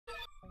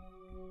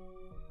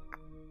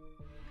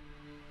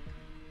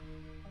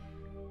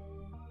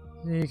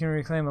You can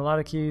reclaim a lot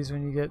of keys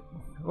when you get...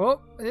 Whoa!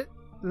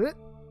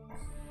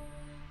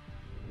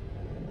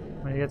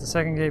 When you get the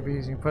second gate,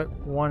 because you can put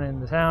one in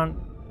the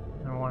town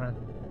and one at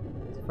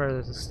the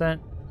furthest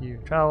extent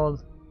you've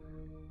traveled.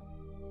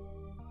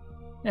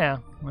 Yeah.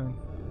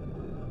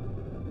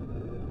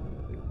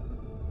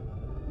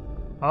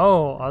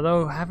 Oh,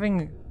 although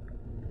having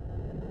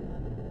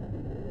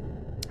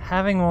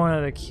one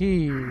of the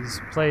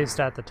keys placed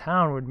at the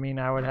town would mean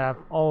I would have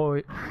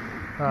always...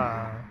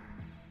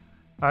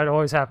 I'd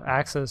always have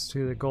access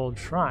to the gold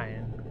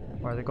shrine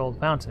or the gold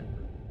fountain.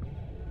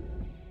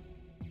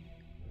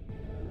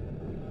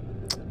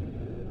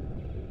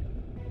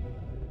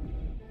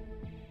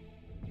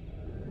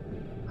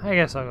 I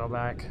guess I'll go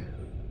back.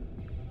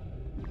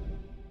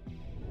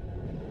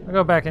 I'll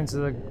go back into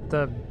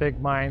the big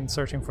mine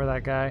searching for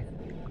that guy.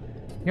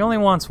 He only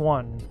wants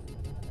one.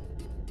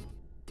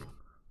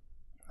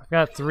 I've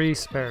got 3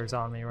 spares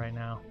on me right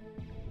now.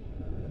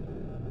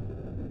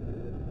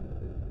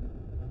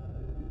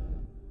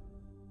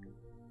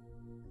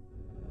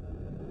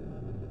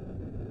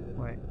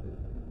 Wait.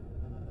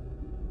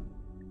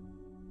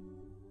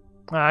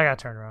 Oh, I got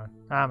turned around.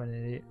 I'm an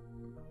idiot.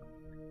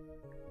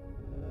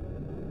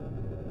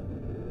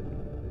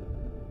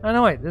 Oh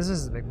no, wait, this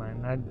is the big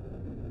mine. I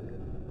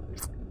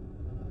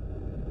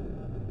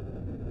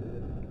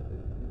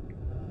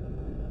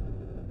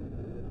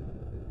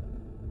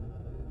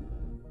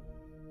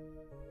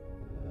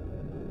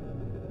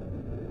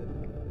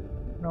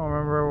don't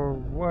remember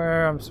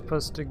where I'm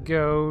supposed to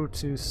go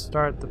to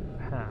start the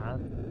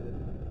path.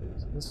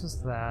 So this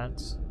is that.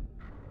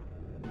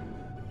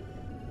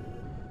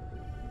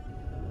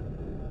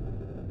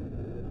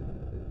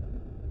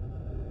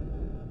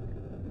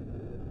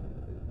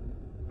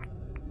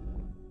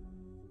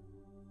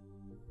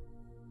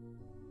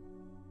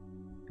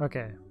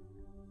 Okay.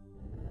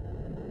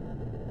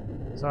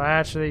 So I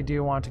actually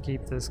do want to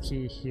keep this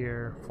key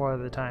here for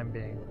the time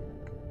being.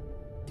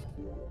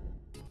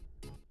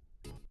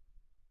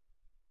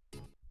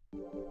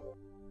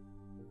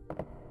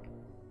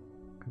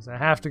 Because I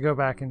have to go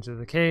back into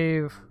the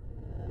cave.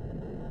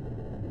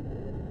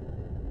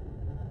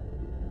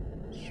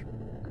 I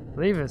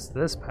believe it's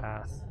this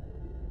path.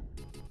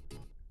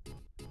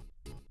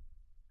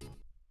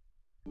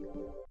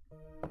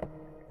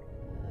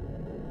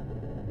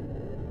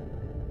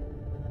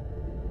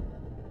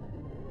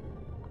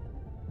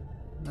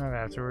 I'm gonna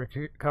have to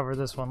recover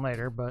this one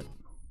later, but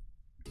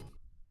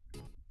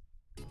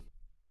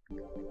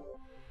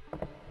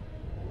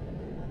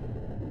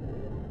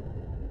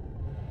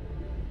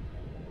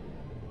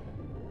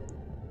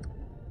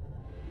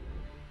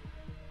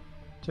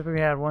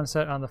typically had one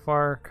set on the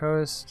far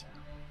coast,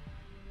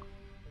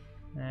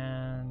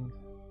 and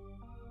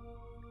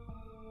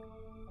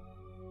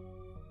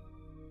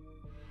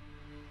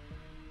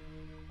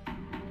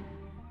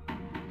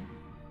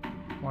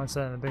one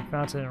set in the big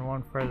fountain and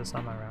one furthest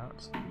on my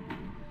route.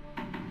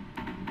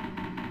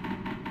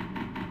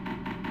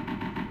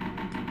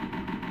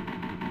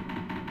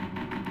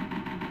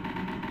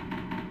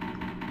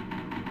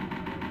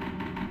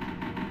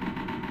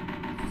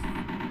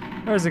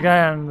 There's a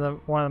guy on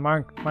one of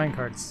the mine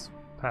carts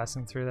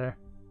passing through there.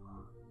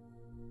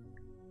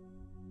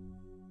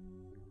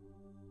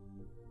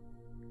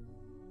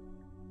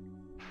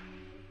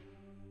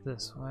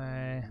 This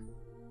way.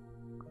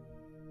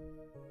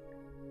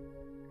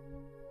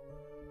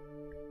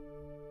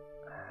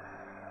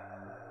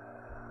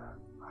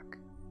 Fuck.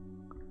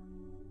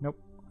 Nope.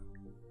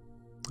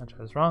 I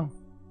chose wrong.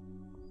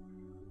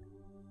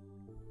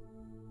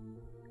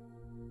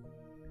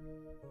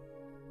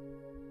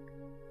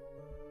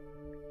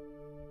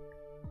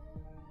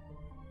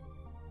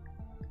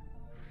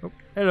 Oh,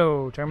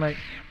 hello, termite.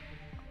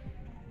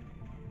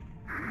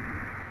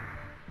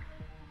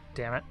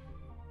 Damn it.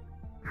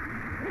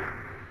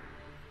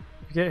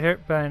 If you get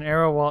hit by an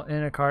arrow while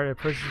in a cart, it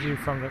pushes you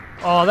from the...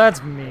 Oh,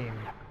 that's mean.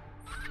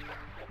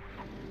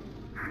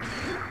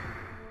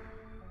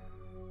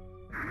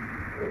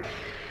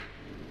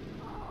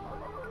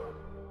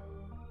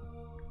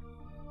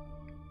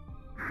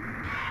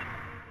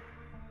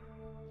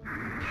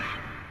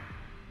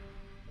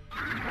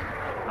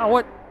 Oh,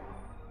 what?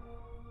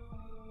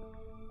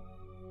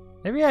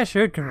 Maybe I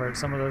should convert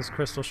some of those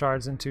crystal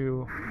shards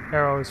into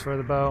arrows for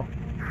the bow.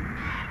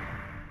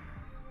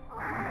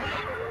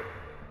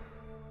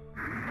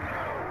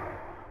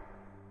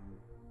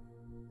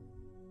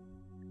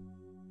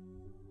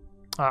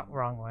 Ah,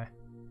 wrong way.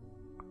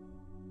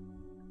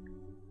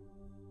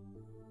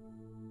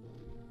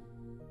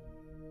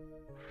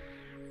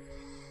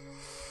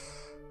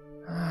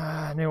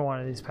 I knew one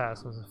of these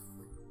paths was a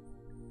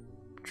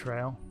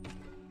trail.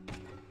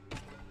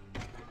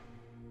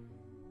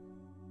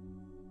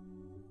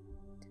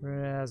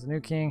 As a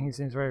new king, he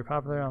seems very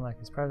popular, unlike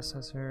his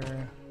predecessor.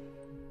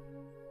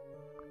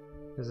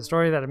 There's a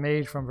story that a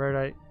mage from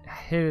Verdite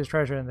hid his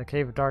treasure in the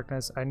Cave of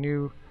Darkness. I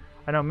know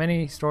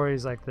many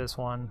stories like this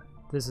one.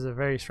 This is a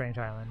very strange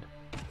island.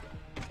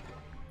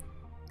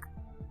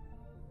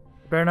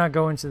 Better not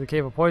go into the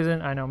Cave of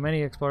Poison. I know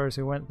many explorers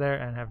who went there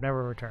and have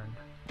never returned.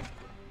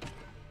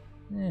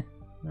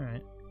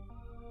 Alright.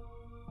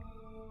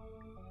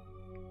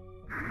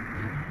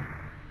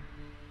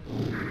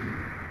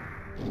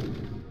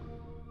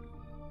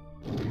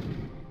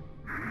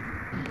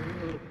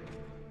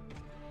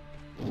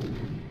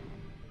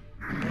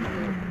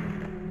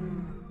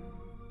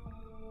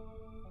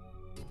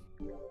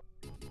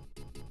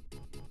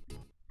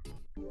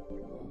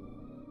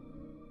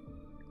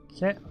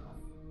 Okay.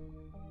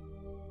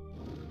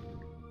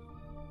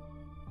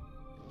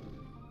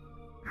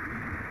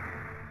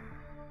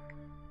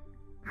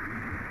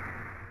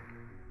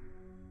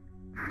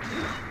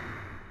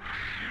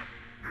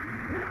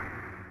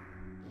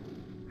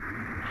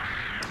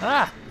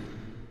 Ah!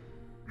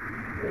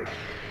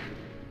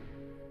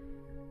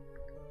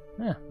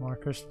 Yeah, more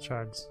crystal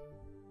shards.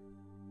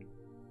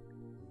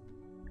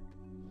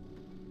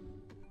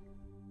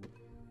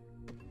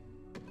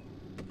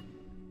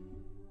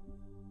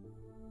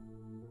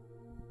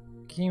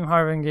 King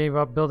Harvin gave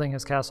up building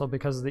his castle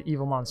because of the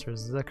evil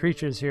monsters. The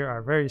creatures here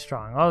are very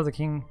strong. All of the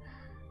King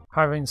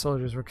Harvin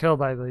soldiers were killed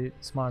by these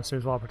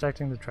monsters while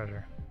protecting the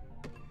treasure.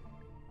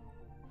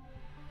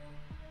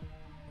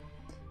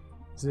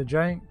 Is the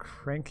giant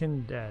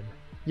Kraken dead?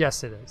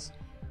 Yes, it is.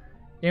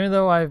 Even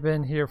though I've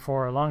been here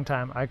for a long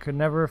time, I could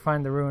never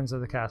find the ruins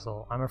of the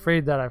castle. I'm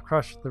afraid that I've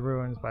crushed the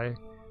ruins by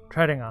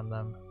treading on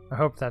them. I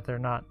hope that they're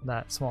not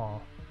that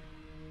small.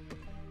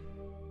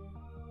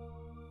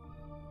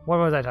 What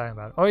was I talking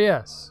about? Oh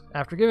yes!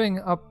 After giving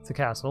up the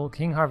castle,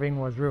 King Harvin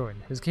was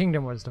ruined. His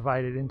kingdom was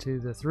divided into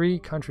the 3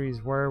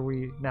 countries where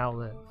we now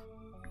live.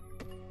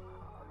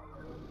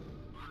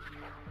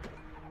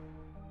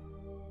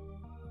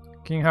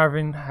 King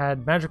Harvin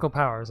had magical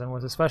powers and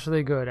was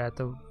especially good at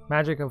the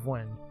magic of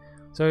wind,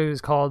 so he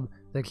was called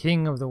the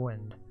King of the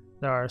Wind.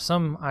 There are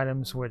some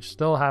items which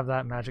still have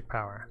that magic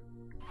power.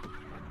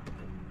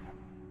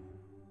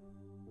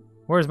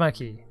 Where's my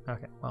key?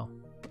 Okay, well.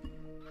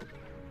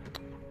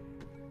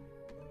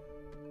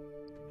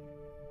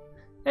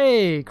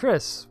 Hey,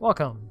 Chris,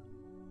 welcome.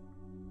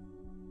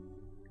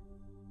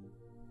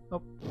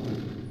 Oh.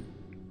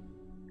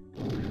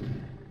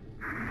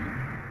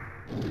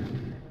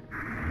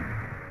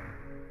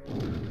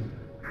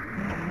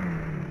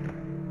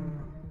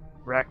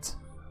 Wrecked.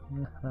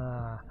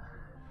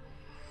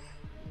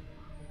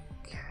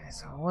 Okay,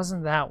 so it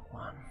wasn't that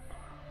one.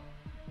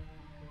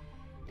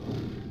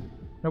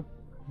 Nope,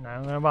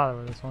 not gonna bother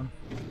with this one.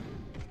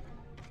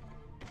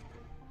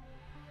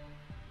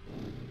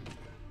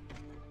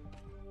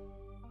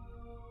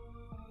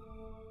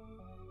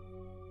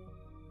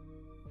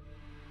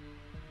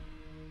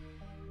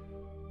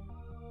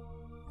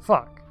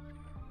 Fuck.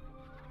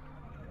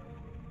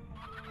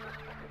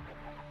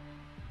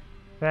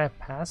 Did I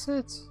pass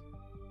it?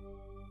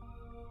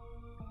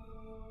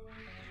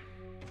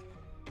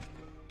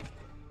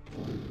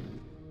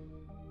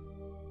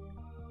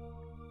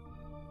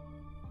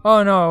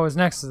 Oh no, I was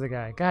next to the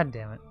guy. God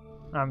damn it.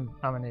 I'm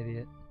an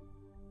idiot.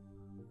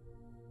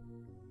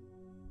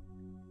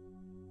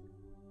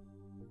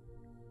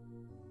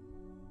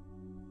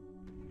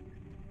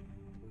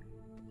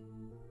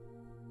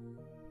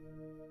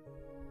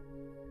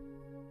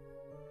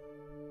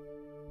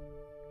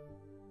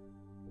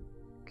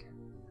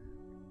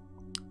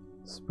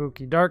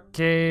 Spooky dark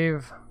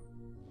cave.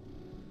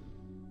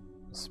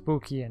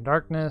 Spooky and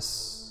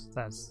darkness.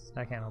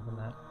 I can't open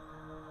that.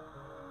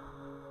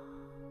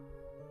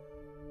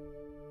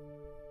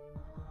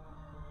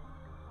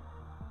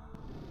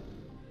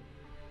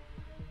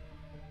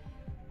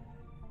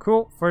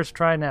 Cool, first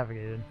try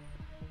navigated.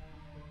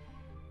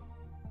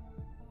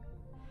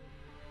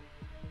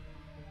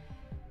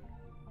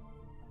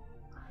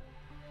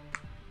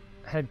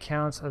 Head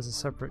counts as a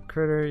separate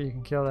critter. You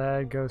can kill the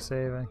head, go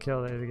save, and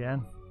kill it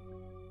again.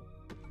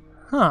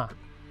 Huh.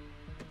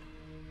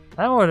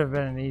 That would have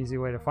been an easy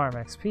way to farm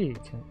XP,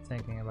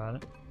 thinking about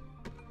it.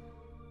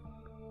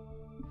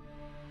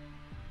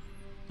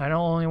 I know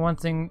only one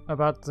thing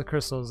about the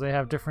crystals. They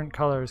have different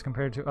colors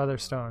compared to other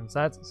stones.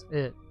 That's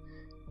it.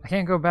 I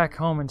can't go back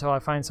home until I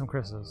find some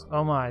crystals.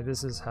 Oh my,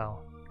 this is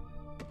hell.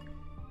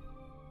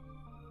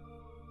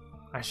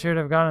 I should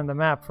have gotten the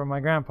map from my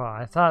grandpa.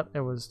 I thought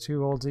it was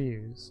too old to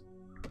use.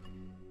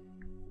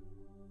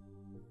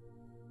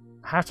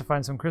 I have to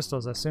find some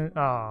crystals as soon.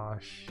 Oh,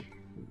 shoot.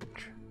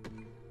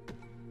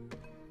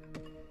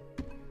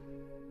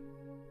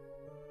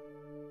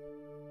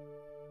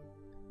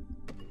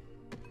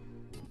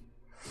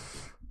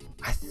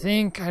 I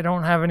think I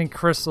don't have any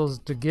crystals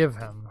to give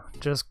him.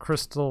 Just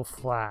crystal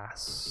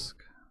flask.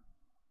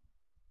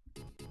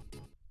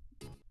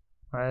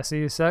 I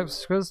see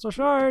 6 crystal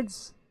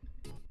shards.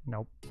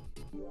 Nope.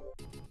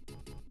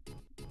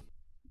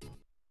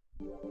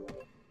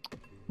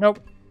 Nope.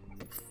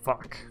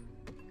 Fuck.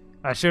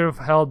 I should have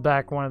held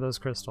back one of those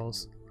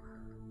crystals.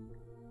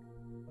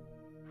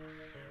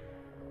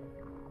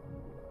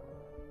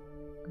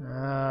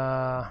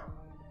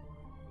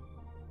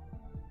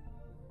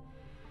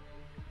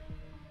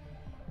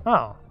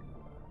 Oh.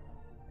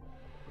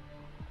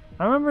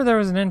 I remember there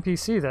was an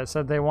NPC that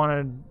said they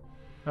wanted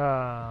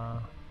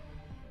a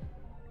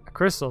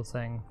crystal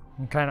thing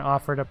and kind of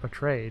offered up a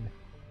trade.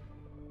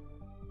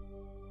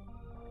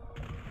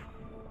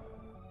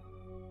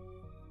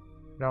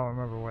 Don't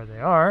remember where they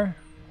are.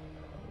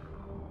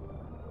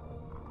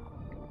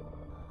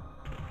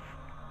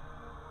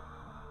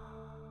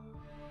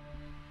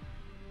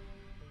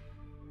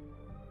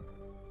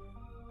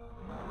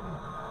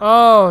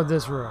 Oh,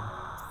 this room.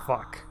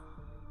 Fuck.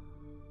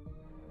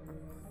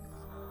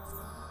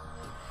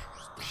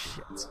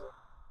 Shit.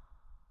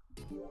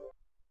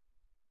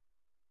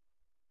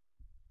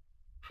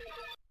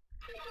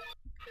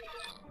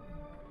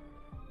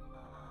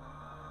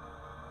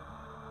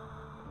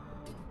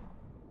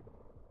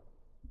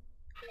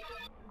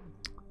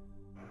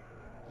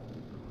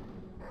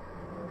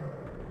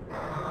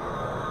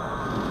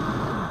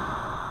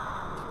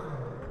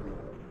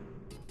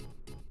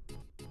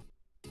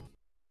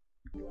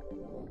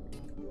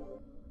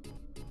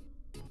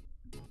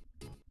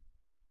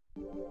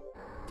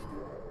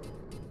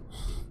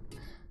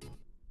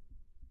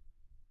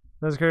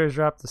 Those critters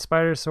dropped the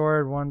spider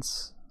sword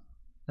once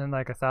and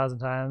like 1,000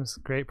 times.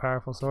 Great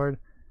powerful sword.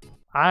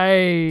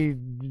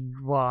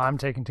 Well, I'm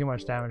taking too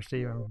much damage to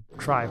even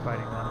try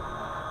fighting them.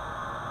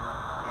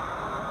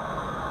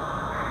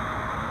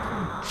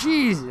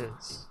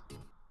 Jesus!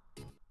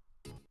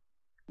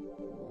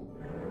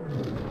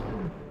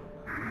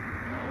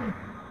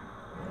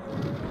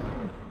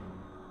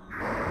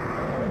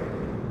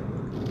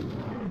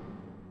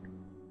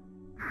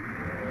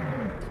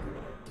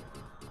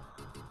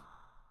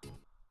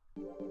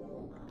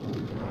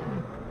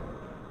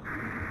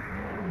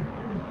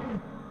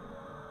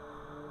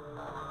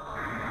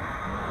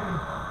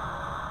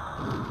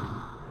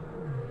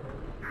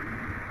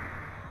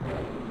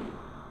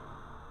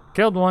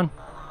 Killed one.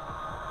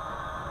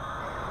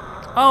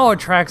 Oh, it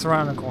tracks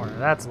around the corner.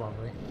 That's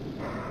lovely.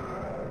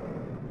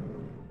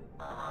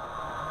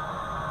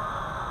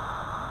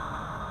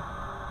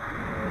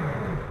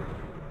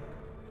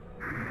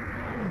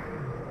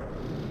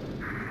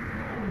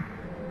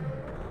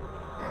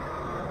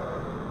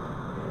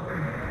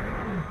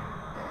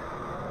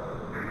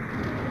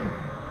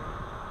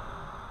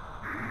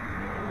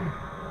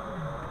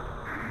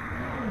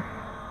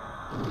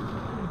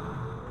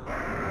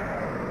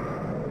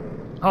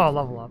 Oh,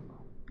 level up.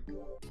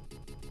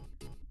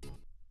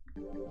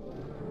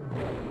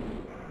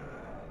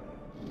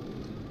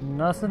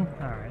 Nothing?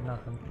 Alright,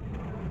 nothing.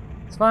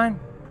 It's fine.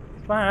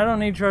 It's fine. I don't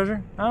need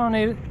treasure. I don't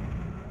need it.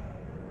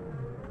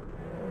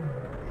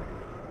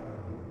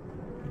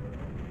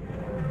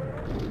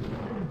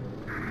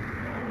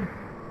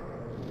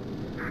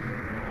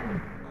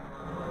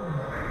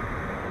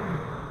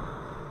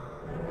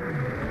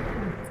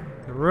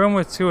 The room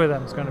with two of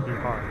them is going to be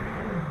hard.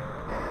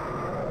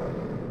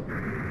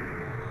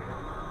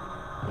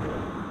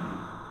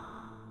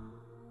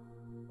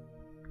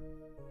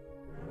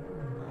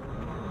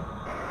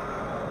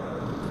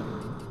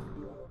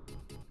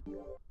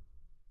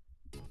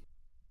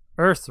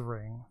 Earth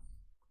ring.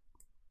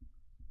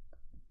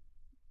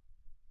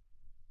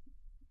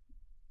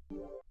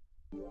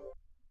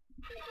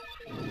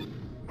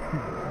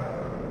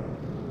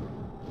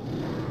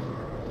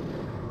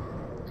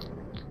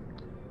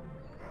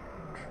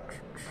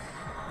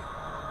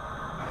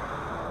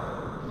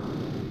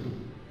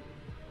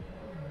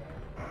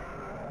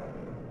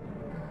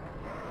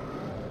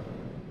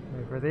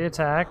 Wait for the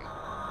attack.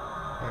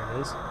 There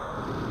it is.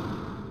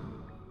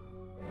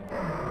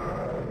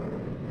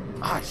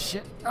 Ah,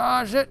 shit.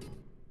 Ah, shit.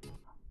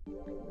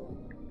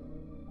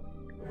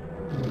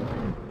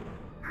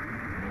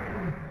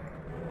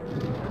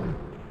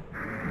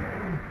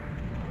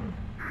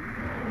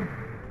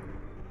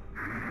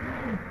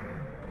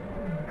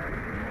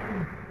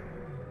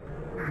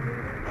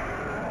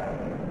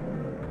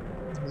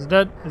 Is it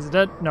dead? Is it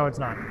dead? No, it's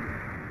not.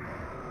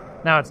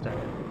 Now it's dead.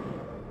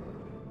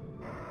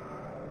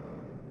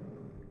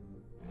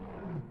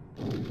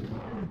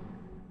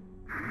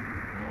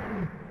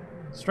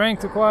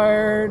 Strength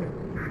acquired.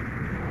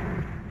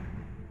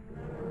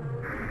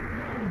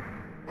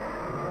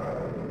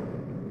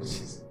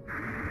 Jeez.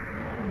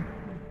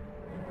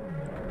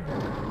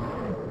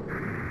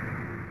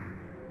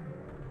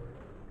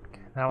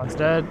 Okay, that one's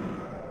dead.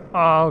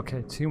 Oh,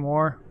 okay, two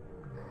more.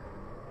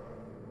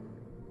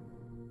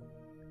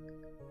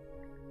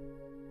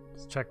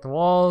 Let's check the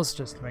walls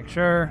just to make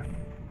sure.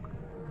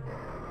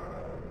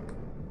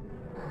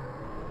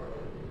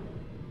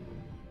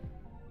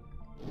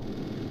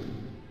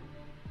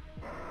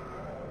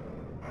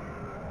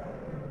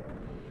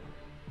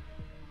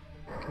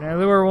 Can I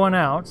lure one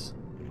out?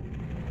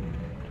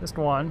 Just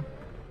one.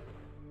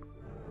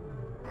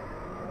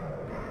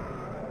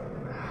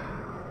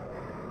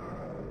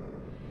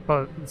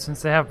 But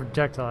since they have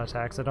projectile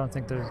attacks, I don't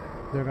think they're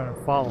gonna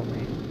follow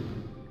me.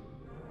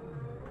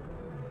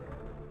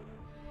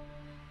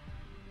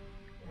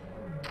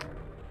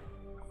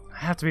 I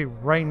have to be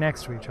right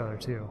next to each other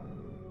too.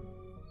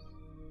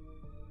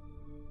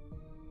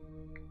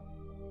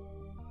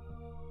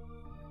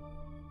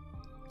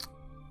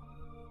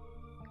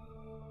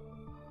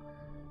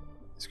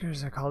 These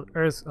creatures are called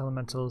Earth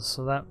Elementals,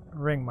 so that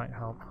ring might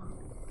help.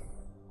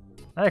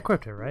 I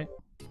equipped it, right?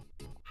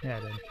 Yeah, I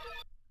did.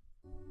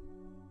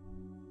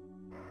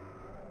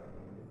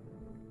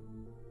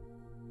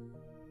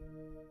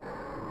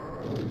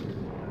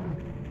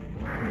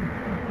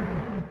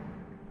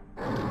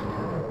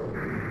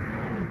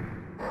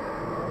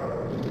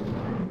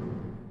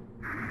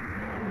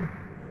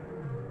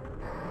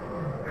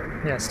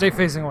 Yeah, stay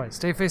facing away.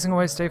 Stay facing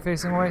away. Stay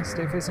facing away.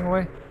 Stay facing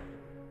away.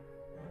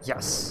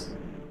 Yes.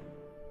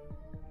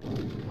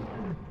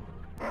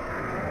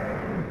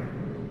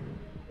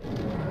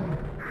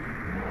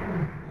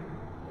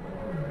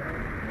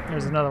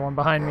 There's another one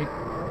behind me.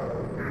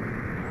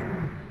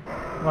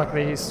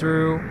 Luckily, he's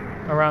through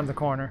around the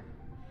corner.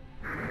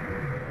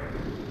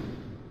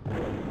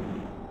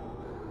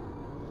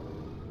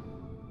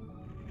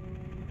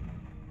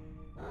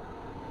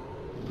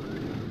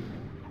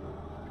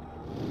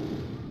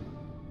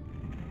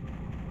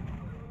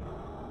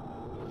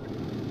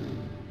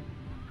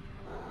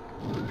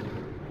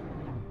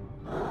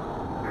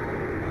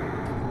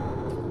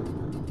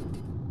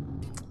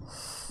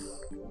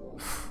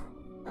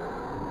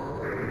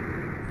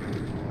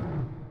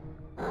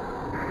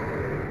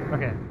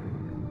 Okay,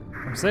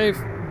 I'm safe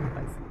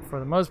for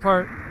the most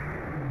part.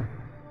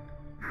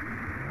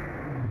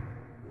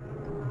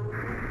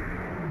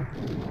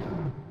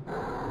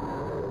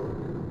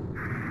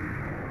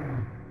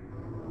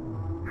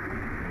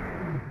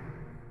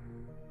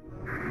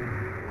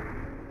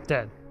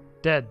 Dead.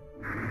 Dead.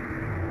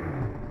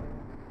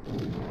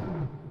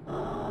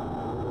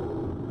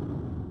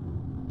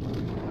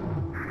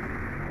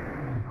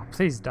 Oh,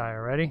 please die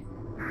already.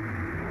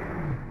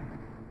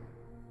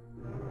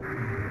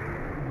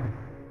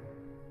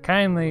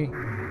 Kindly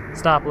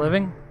stop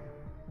living.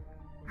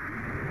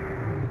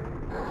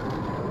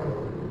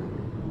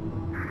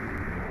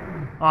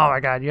 Oh my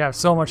god, you have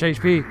so much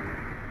HP.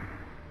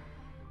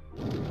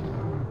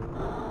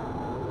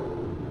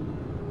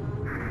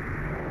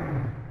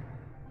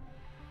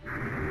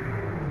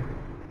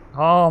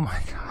 Oh my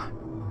god.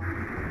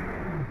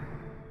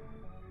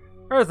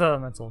 Earth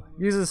Elemental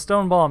uses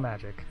stone ball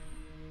magic.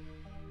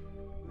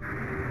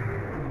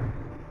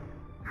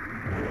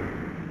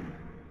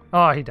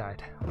 Oh, he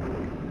died.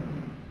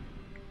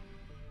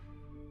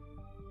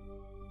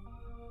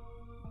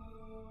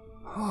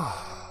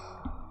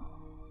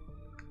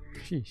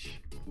 Sheesh.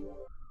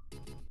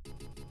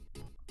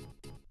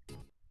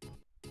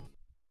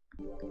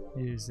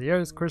 Use the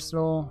Earth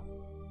Crystal.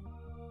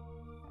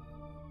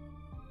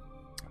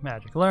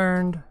 Magic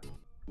learned.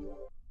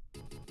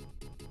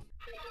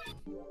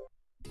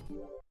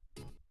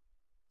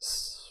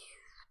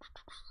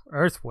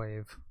 Earth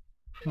Wave.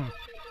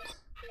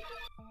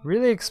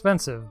 Really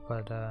expensive,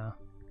 but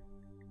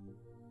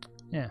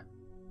yeah.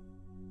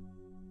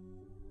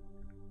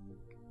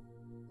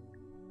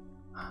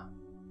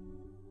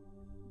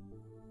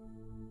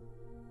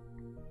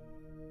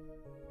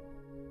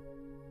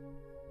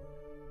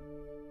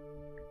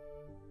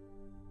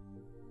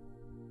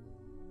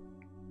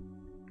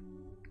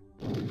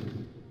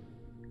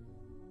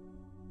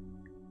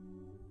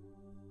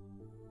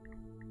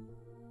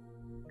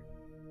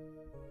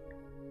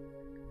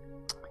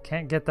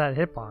 Can't get that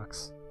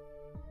hitbox.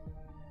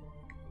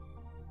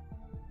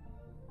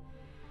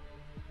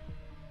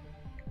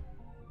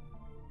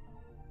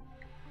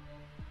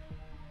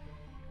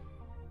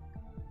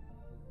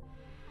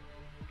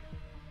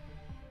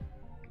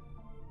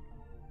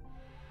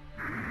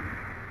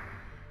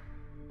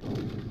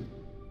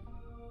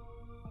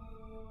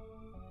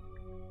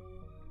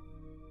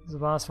 The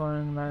boss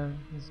one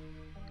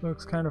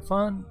looks kind of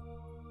fun.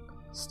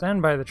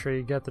 Stand by the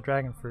tree, get the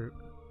dragon fruit.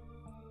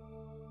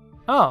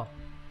 Oh.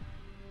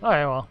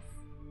 Okay, well.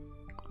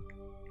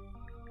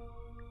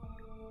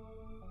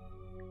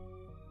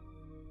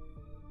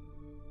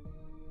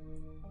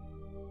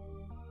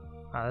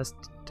 Ah, this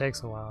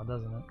takes a while,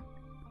 doesn't it?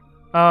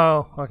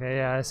 Oh, okay,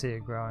 yeah, I see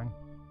it growing.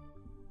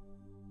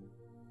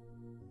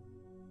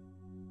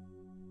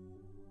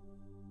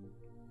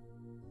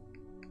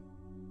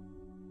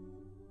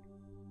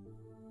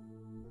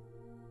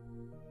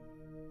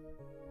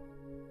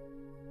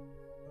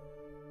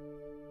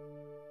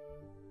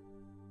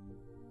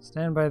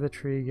 Stand by the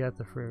tree, get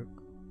the fruit.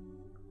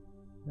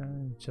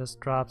 It just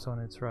drops when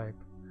it's ripe.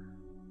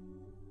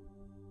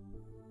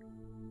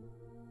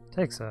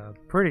 Takes a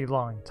pretty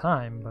long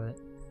time, but...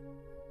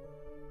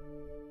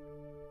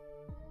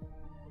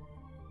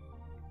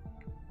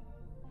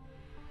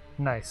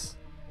 Nice.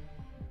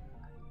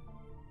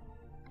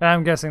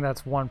 I'm guessing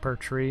that's one per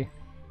tree.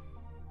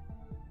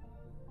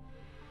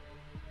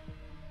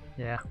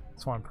 Yeah,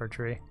 it's one per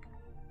tree.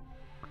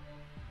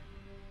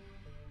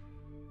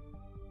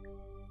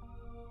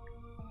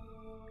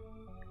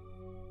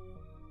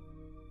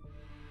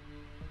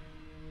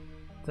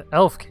 The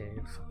Elf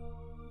Cave.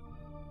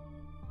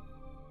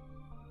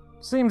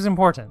 Seems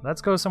important.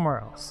 Let's go somewhere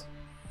else.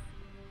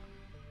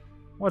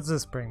 What's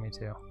this bring me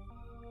to?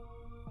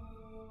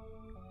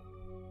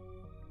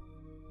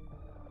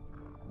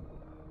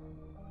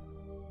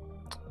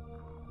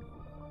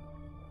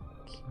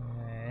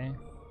 Okay.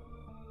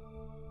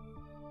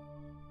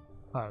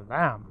 A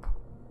lamp.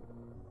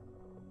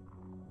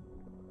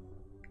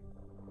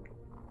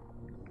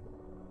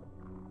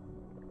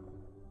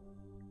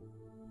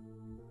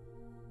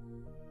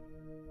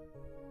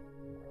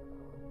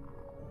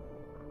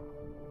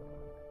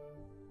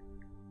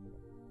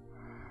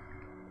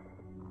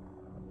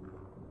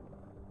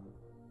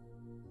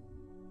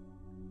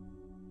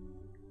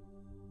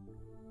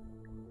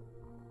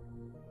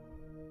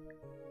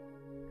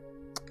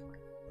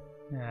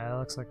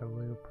 looks like a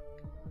loop.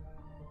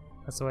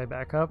 That's the way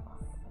back up?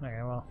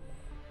 Okay, well.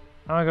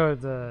 I'm gonna go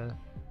with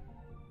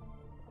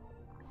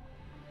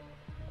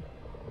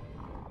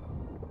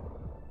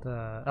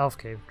the elf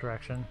cave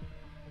direction.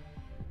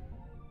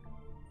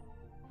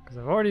 Because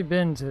I've already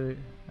been to...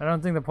 I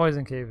don't think the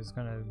poison cave is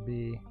gonna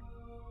be...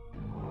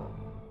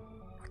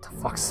 What the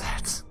fuck's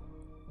that?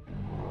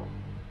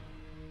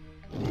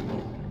 Oh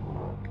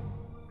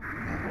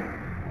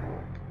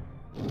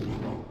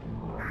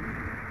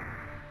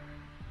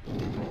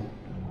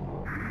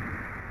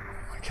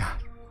my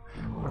god.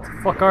 What the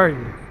fuck are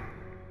you?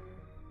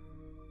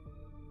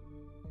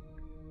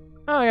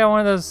 Oh, I got one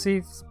of those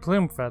Seath's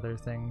plume feather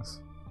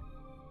things.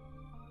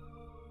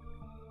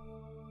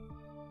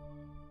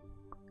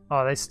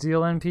 Oh, they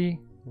steal NP?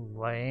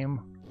 Lame.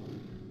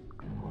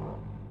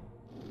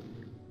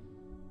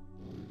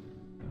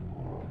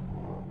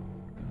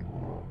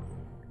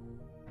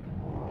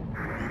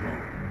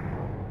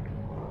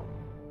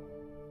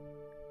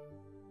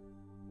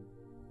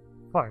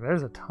 Fuck,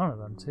 there's a ton of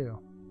them too.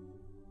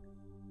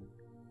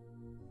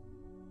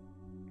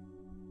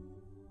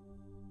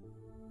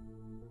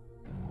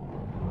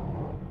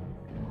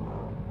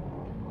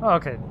 Oh,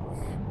 okay.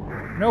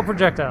 No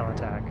projectile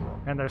attack,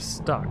 and they're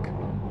stuck.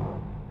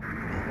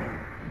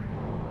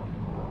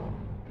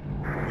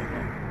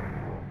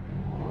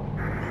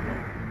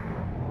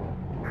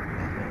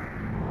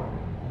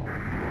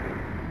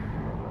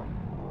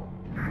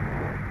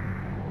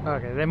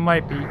 Okay, they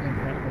might be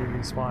infinitely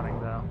respawning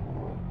though.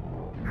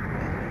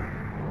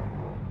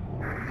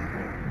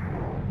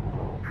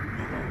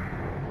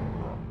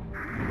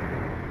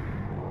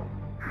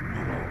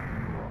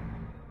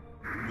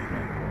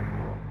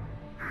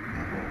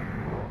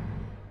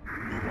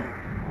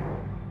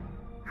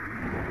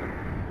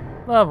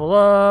 Level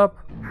up!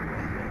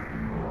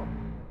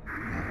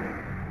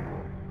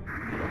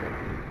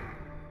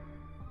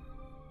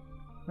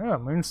 Oh,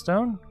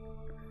 moonstone?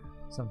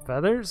 Some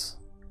feathers?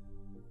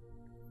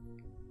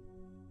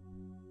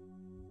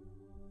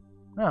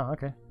 Oh,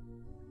 okay.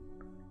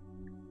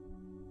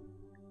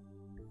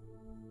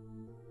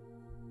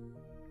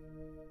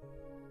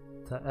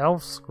 The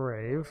elf's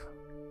grave.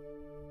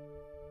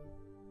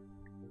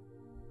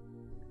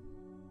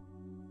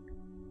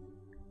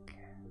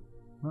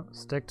 Oh,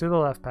 stick to the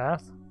left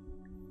path.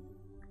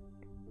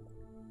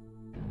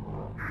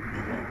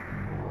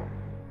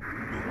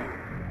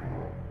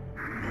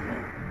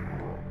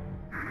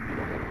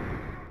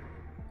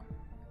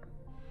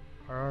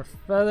 Our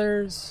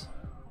feathers.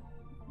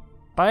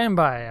 By and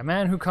by, a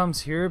man who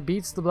comes here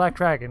beats the black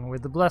dragon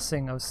with the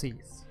blessing of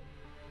Seath.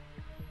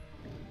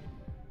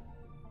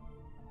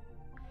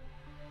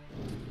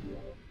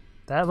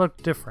 That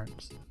looked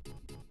different.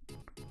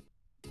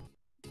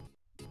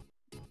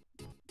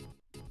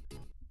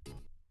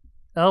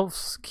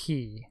 Elf's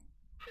key.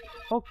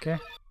 Okay.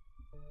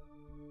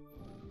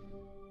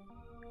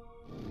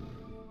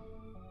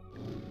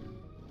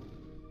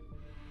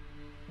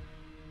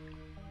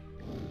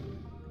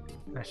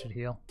 I should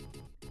heal.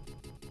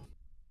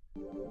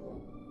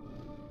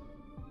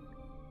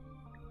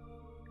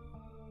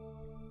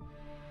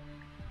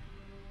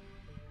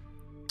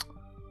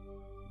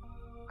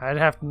 I'd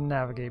have to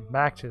navigate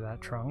back to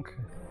that trunk.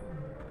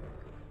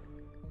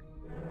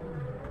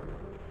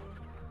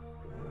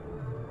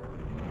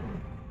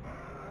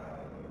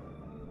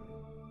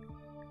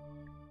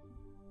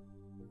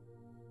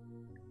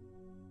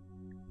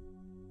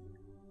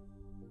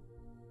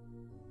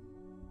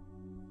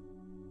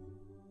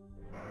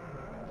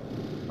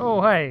 Oh,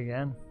 hi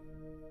again.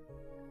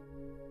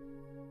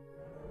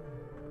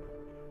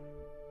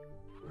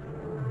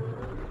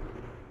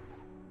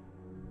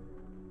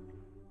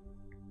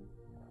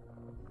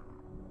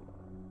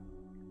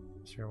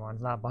 Sure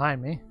one's not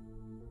behind me.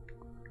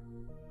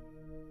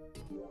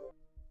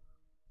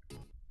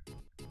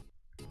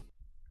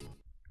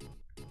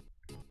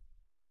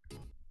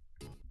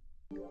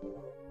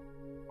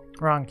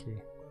 Wrong key.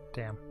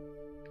 Damn.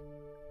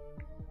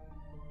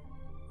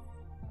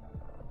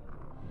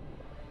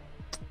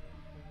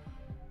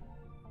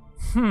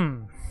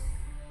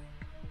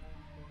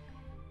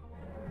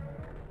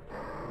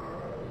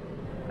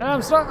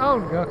 I'm stuck. Oh,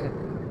 okay.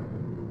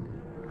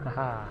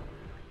 Haha.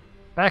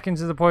 Back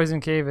into the poison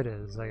cave it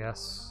is, I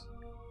guess.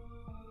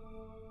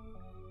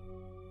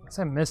 Unless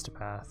I missed a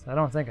path. I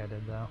don't think I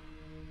did, though.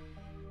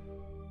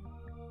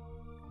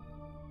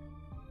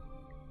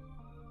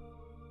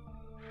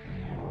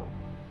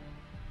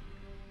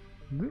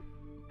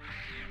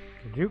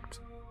 Get juked.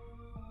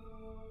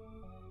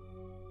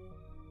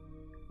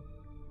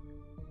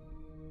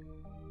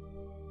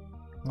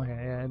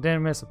 Okay, yeah, I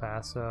didn't miss a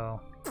path, so...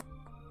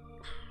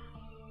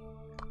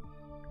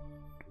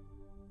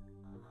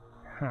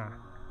 Huh.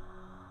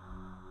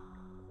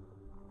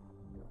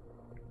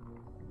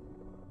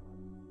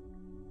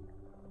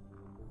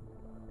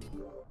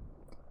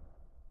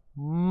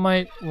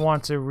 Might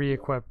want to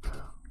re-equip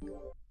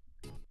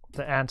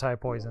the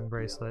anti-poison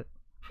bracelet.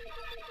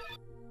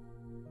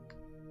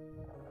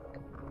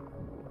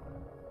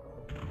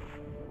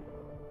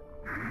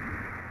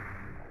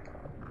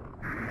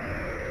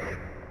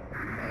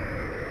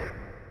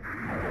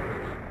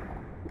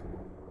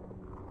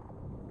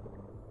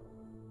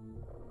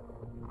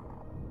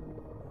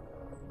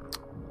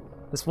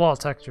 This wall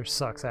texture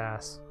sucks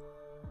ass.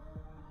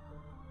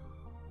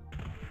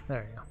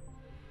 There you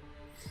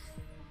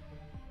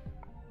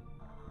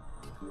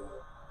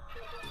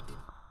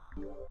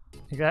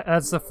go.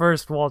 That's the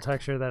first wall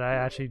texture that I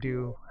actually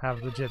do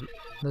have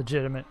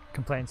legitimate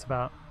complaints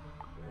about.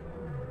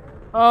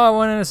 Oh, I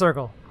went in a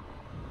circle.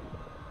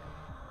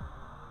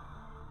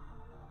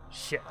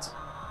 Shit.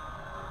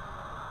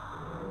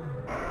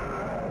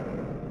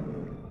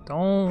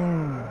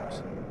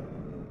 Don't.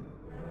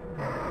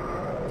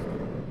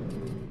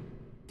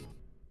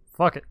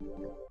 Fuck it.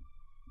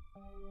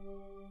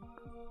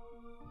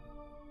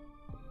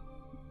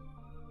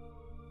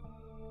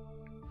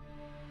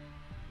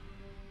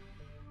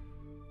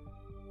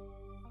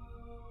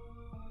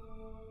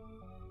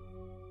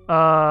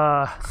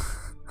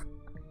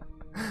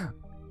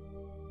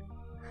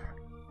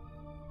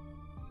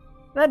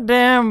 That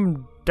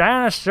damn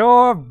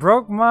dinosaur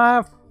broke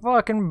my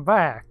fucking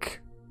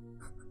back.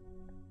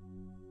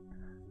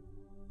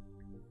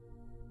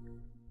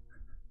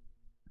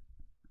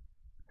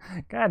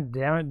 God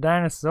damn it,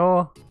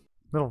 dinosaur.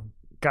 Little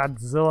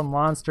Godzilla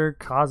monster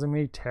causing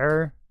me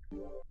terror.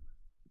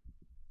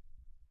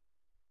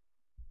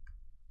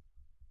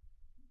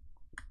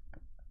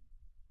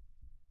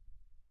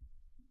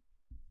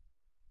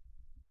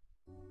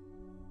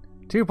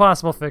 Two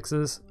possible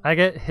fixes. I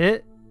get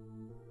hit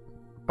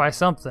by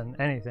something,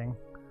 anything.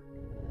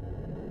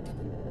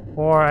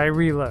 Or I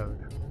reload.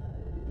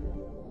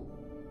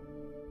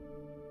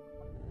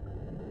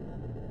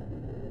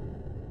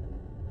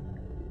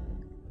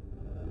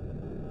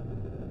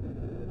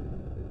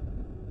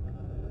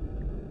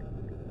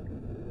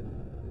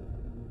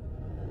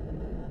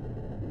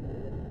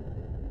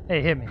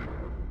 Hey, hit me.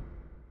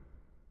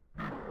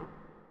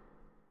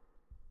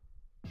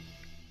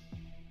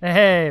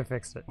 Hey,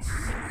 fixed it.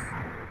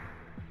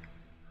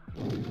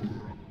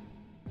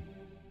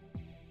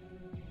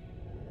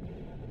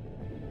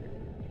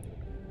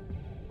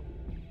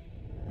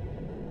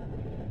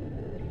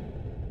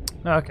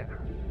 Okay.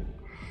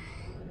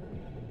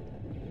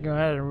 Go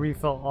ahead and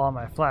refill all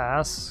my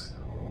flasks.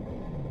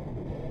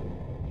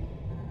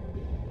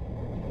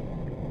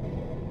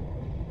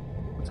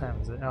 What time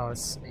is it? Oh,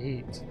 it's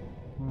 8.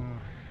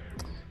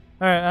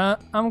 Alright,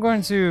 I'm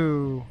going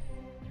to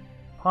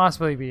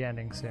possibly be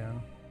ending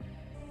soon.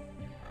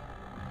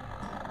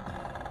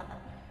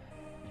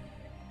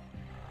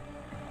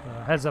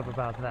 Heads up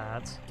about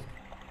that.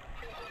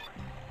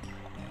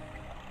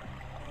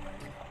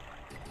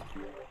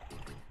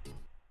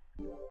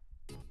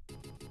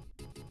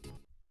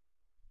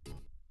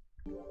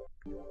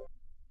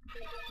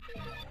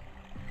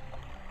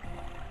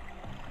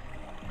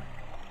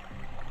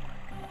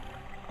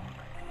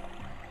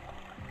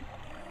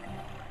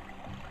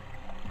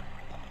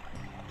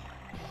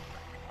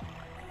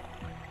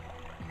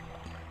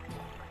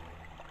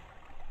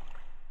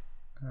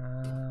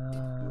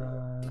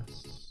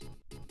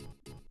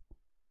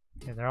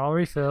 Okay, they're all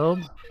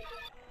refilled.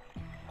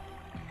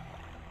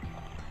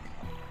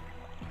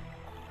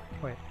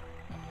 Wait,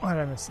 what did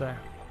I miss there?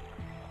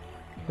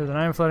 There's an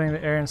item floating in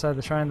the air inside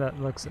the shrine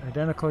that looks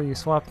identical. You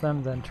swap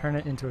them, then turn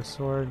it into a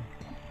sword.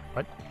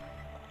 What?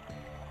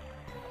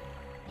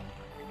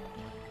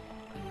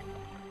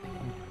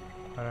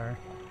 Whatever.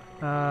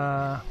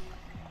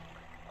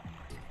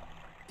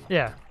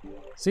 Yeah.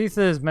 Seetha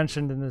is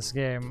mentioned in this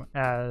game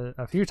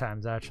a few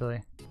times,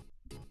 actually.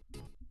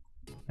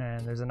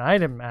 And there's an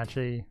item,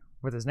 actually,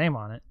 with his name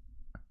on it.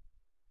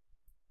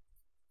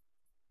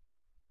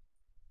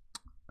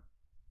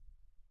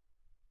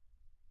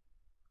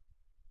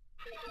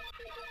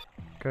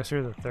 Goes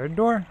through the third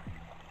door?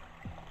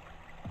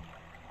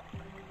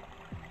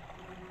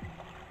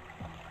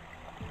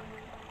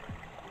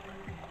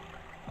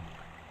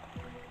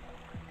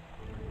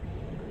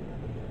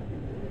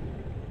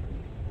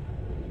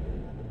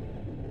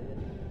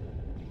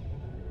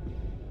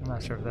 I'm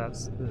not sure if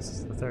this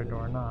is the third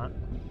door or not.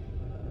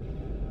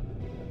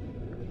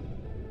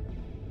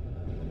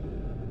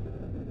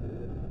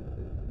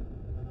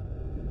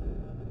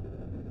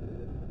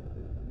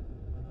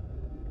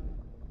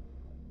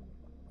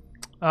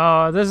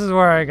 Oh, this is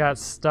where I got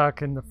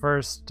stuck in the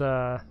first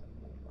time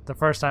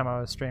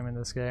I was streaming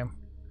this game.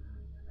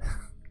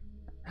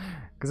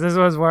 Because this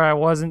was where I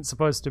wasn't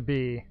supposed to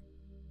be.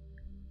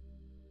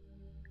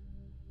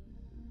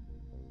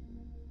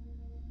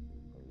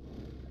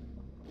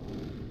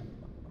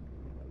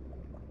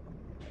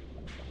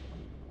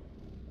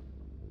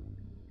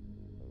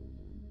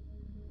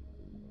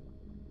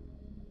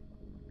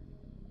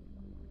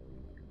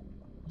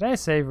 Did I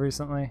save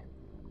recently?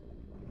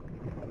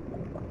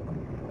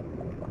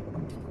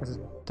 Because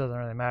it doesn't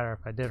really matter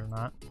if I did or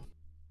not.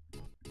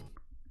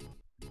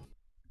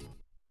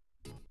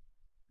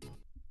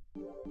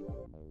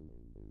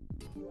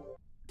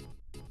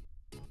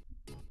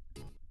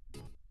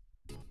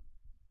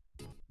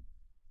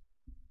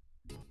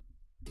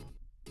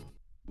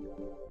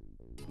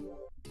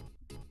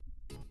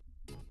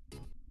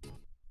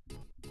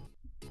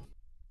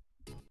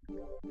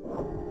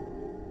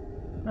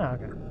 Oh,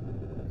 okay.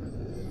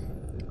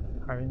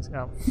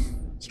 Oh,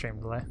 stream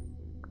delay.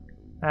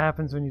 That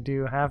happens when you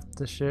do half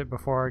the shit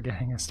before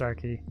getting a star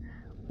key.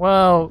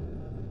 Well,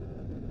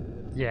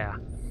 yeah.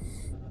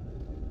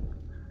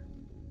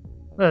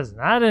 Listen,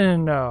 I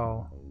didn't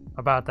know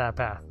about that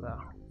path,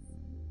 though.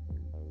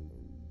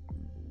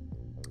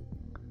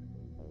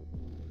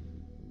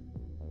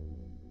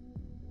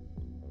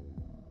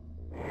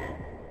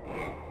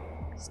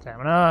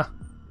 Stamina.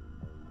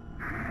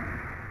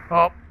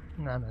 Oh,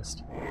 I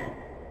missed.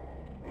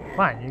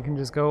 Fine, you can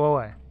just go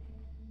away.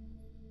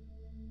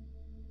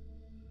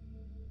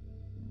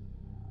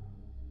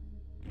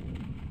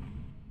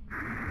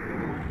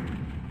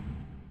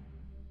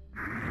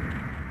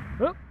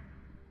 Oop.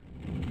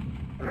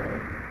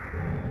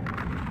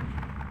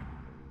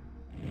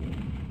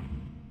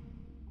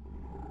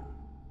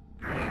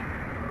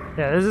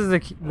 Yeah,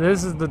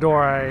 this is the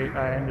door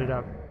I ended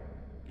up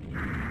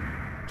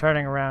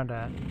turning around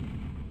at.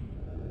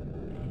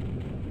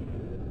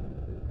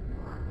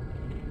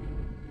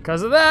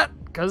 Because of that!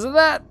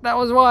 That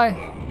was why!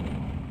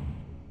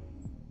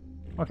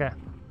 Okay.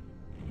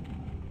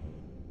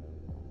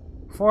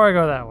 Before I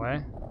go that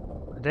way,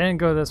 I didn't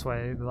go this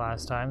way the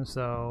last time,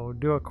 so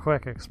do a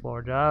quick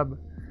explore job.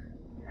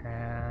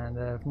 And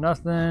if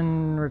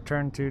nothing,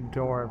 return to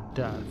Door of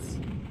Death.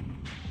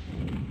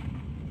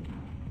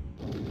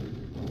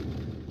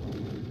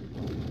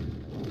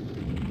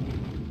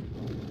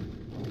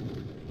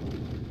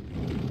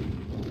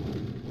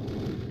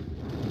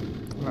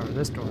 Remember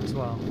this door as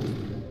well.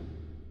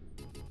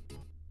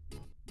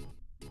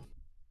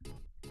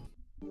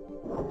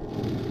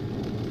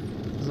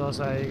 This is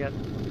also how you get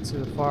to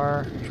the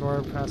far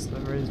shore past the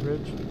raised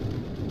bridge.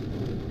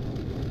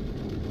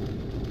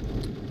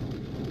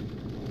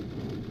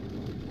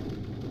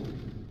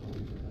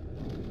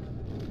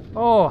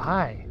 Oh,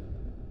 hi.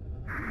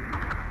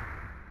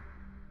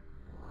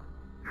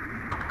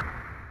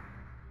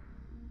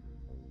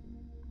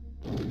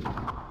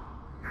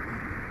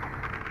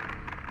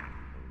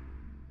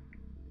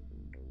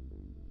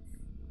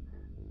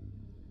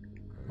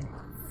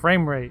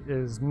 Frame rate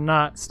is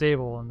not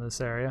stable in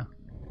this area.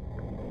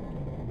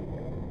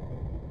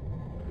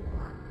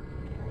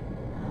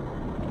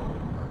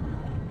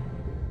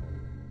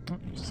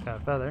 Just got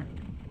a feather.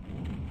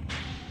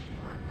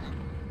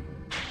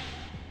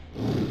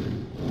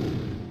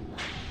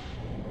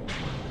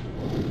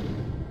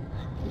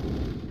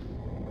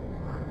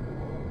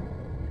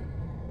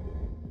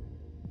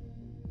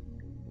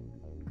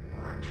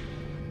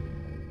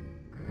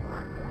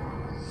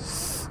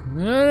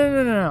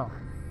 No.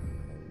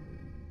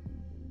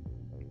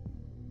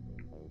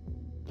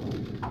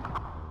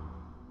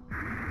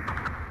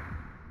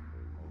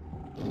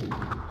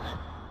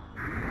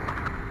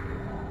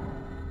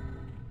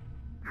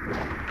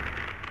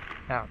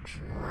 Ouch.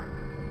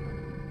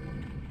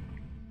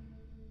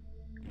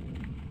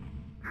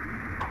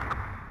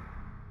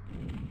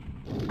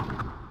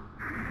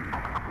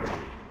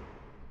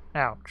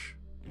 Ouch.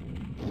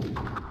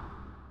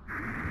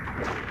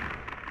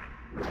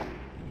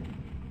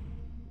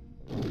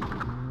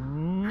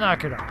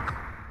 Knock it off.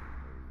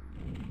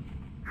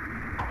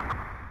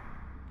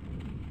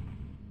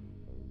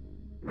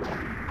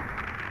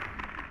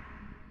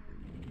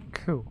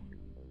 Cool.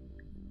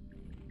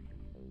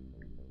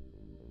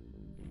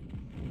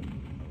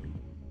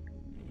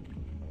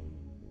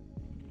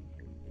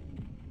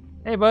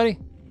 Hey, buddy.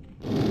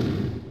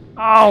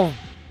 Oh!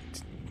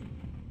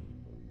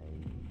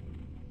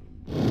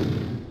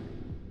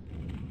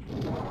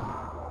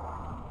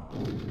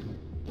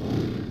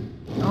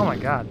 Oh my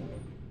god.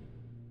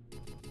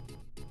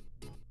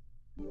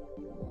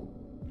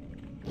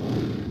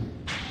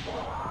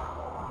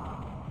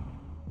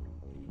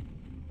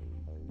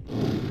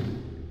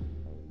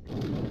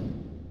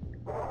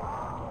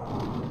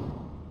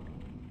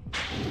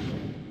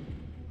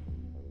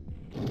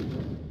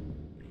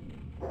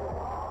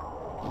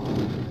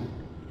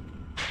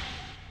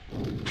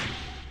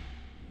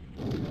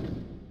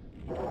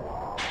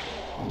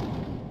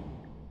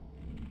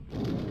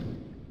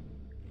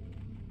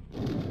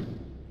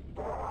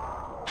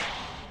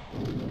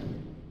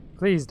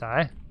 Please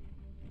die.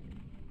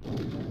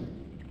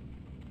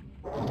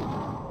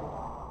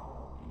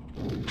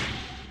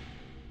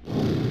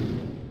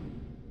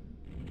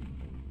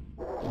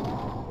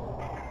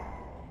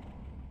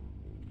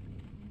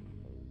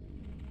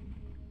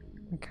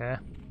 Okay.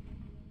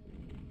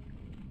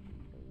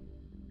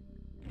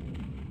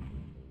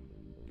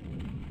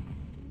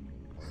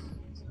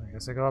 So I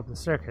guess I go up the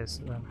staircase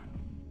then.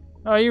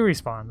 Oh, you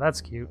respawn. That's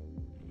cute.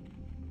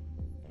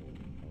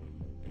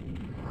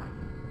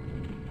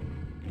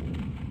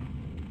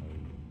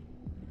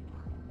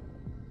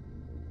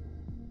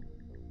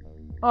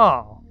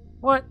 Oh,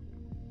 what?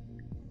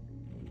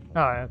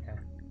 Oh, okay.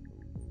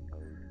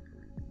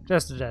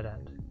 Just a dead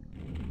end.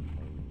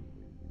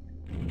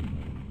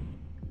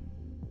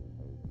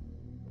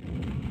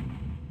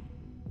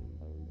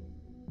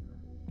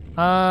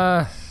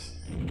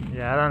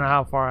 Yeah, I don't know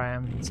how far I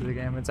am into the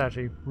game. It's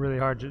actually really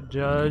hard to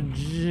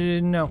judge.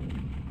 No.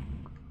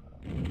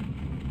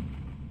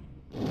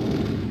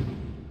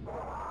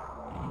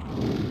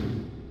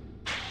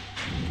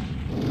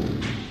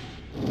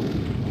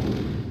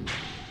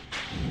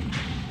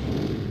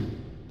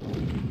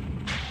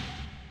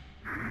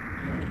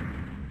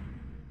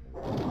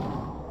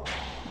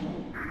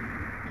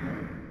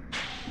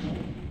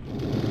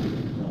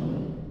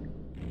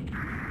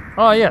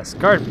 Oh yes,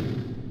 guard me.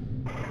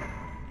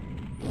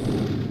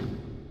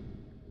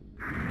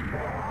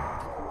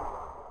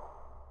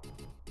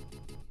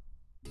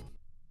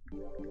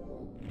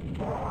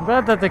 I'm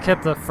glad that they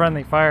kept the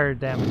friendly fire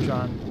damage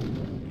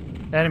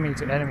on enemy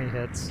to enemy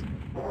hits.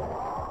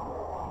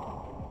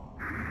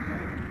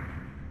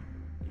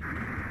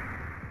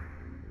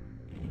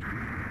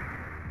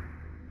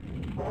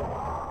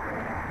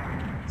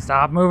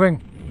 Stop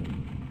moving.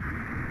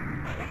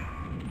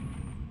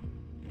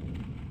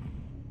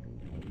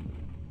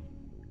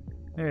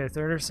 Maybe a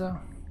third or so.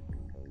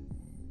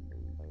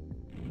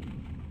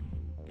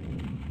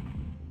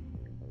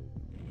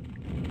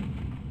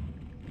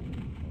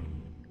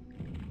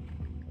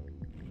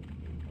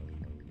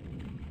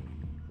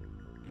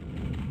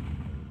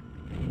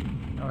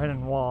 No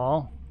hidden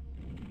wall.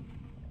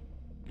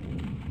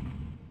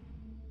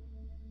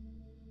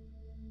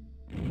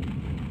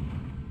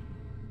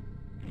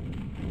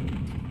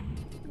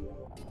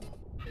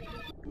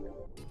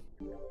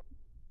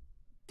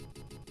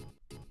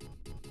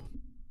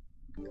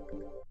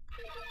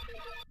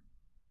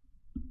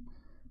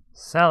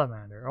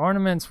 Salamander.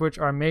 Ornaments which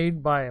are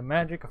made by a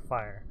magic of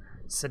fire.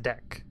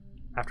 Sedek.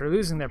 After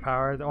losing their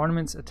power, the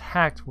ornaments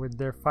attacked with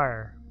their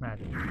fire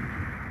magic.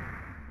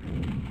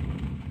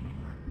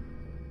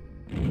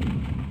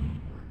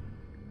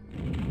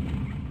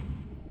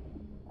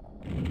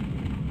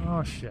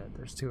 Oh shit,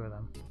 there's two of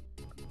them.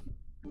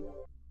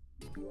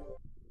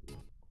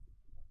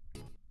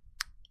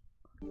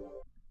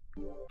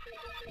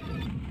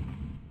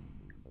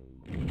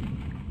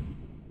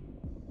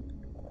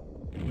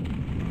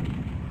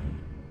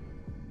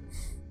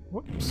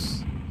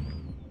 Whoops.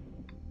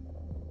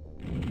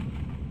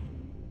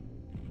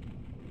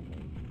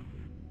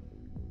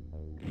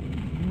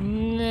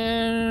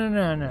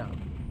 No.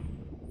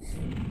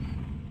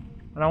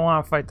 I don't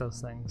want to fight those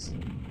things.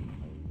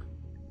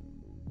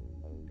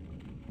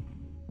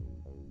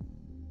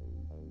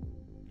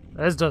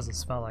 This doesn't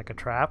smell like a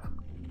trap.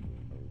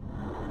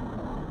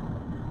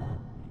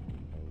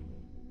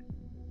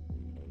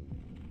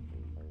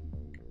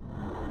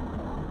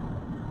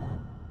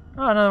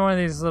 Oh, another one of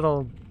these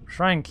little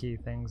shrine key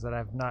things that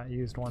I've not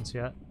used once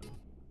yet.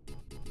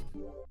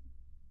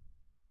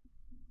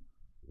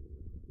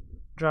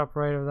 Drop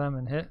right of them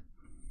and hit.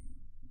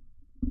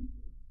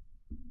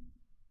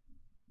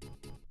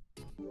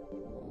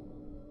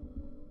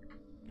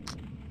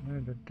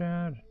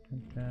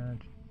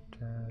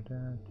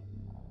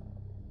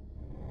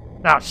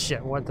 Oh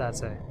shit, what'd that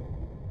say?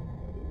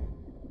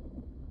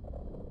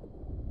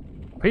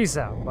 Peace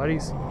out,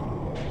 buddies.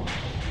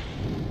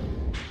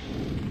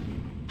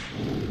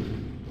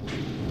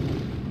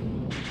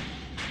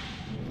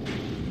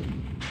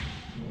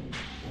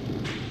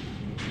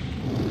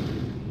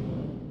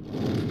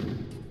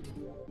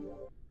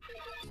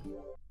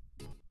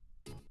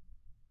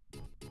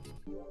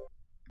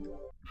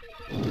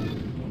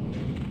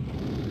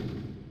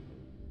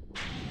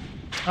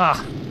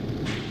 Ah.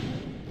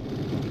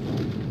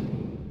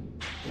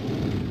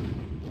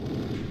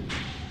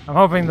 I'm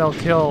hoping they'll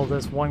kill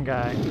this one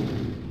guy.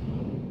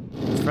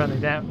 It's friendly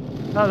damn.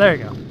 Oh, there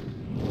you go.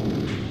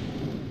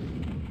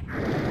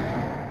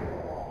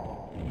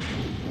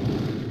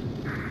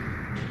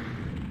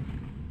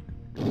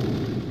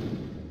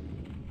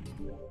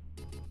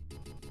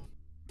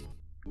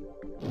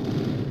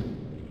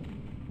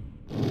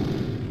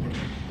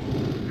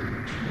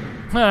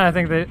 I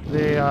think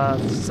the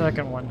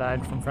second one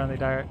died from friendly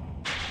dire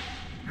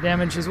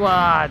damage as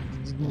well.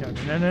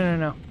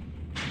 No.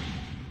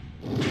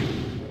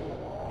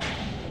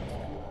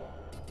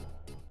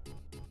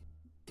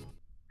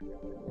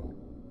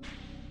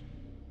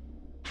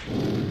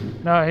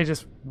 No, he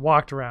just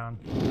walked around.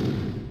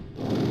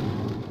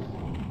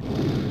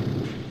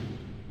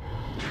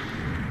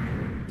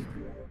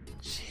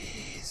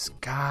 Jeez,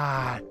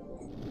 God.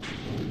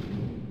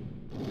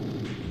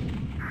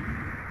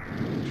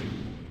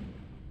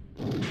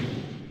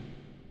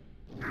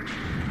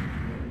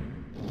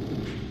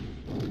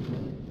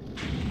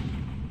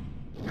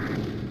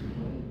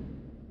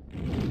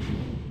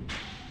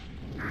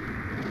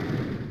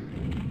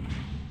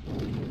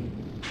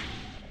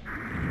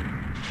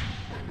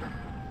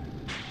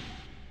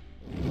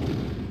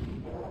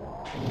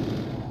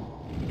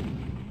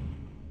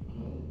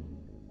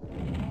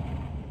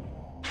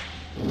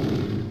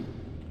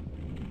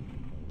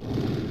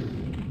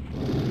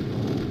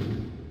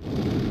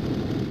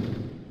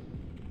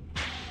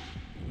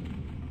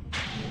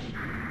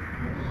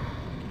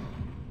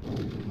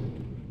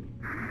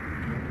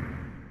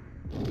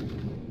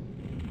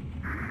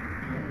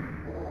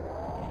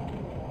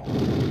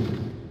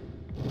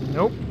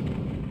 Nope.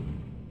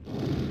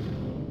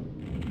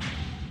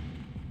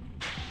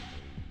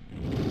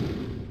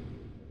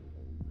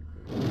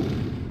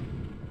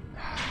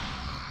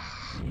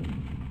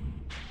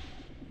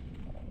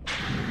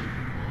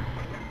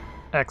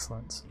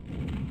 Excellent.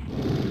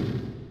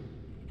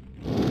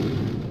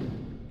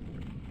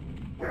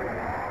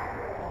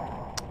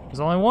 There's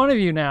only one of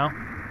you now.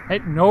 Hey,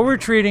 no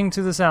retreating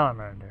to the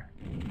salamander.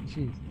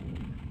 Jeez.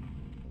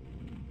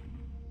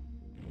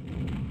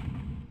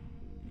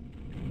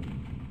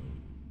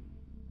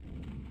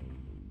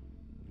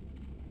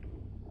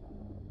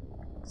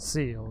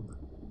 sealed.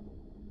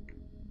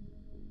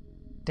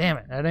 Damn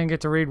it, I didn't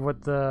get to read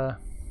what the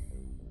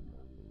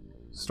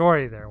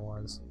story there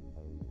was.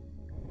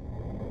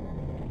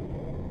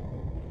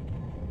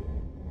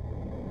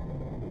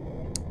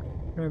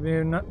 Gonna be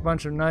a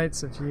bunch of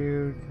nights if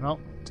you... Well,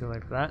 too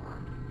late for that.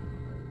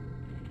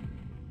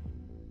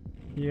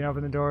 You can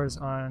open the doors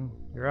on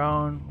your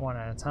own, one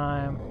at a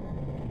time.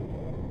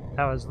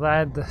 That was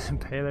Vlad the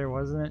Impaler,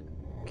 wasn't it?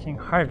 King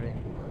Harvey.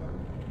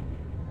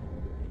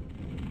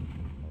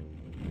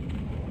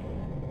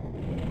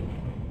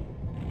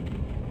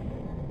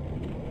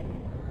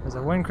 There's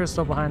a wind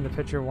crystal behind the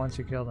picture once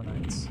you kill the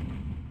knights.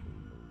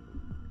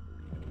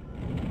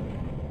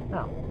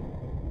 Oh.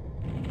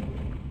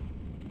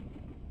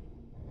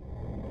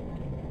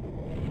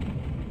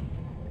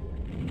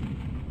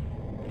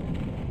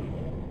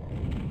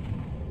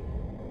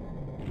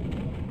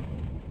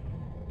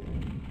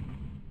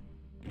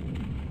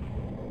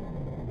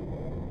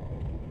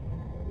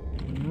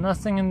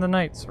 Nothing in the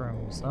knights'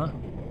 rooms, huh?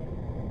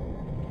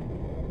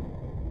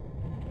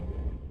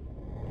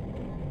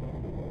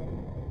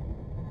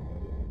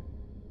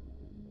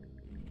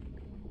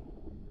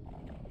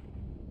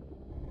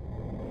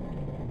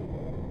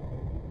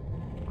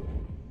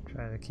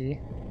 Try the key.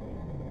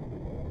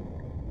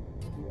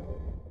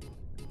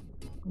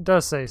 It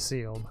does say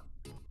sealed.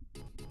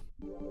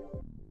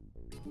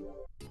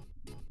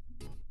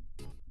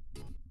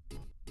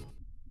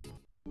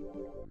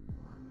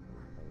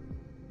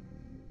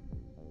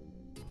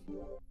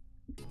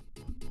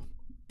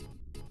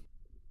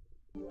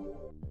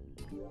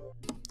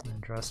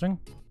 Interesting.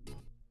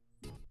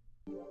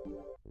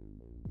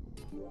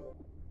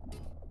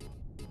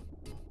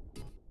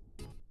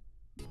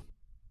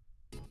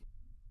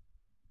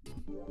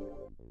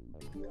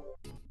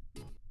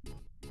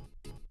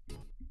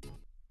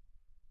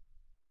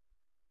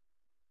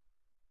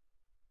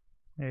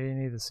 Maybe you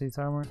need the seat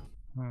armor?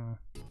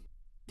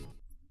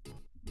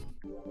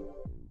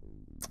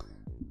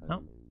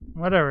 Oh,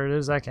 whatever it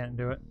is, I can't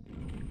do it.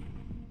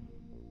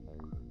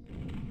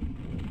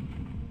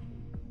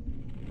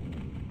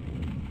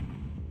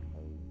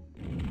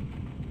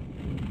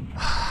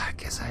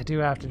 I do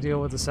have to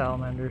deal with the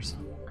salamanders.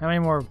 How many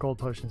more gold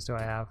potions do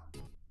I have?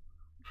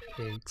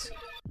 8.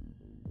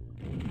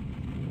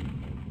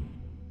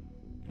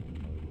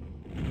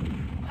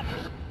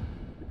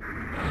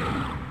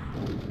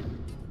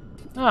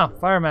 Oh,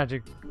 fire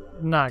magic.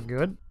 Not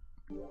good.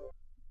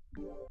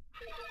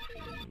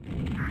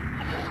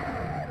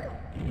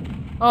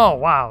 Oh,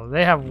 wow.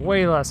 They have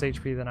way less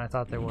HP than I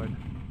thought they would.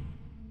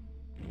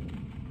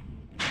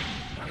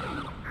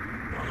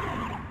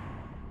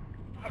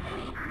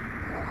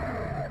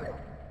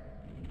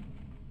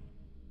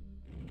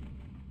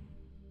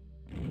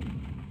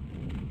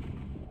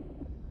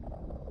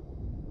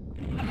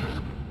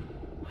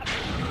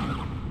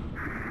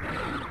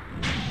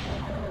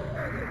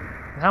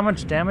 How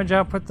much damage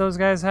output those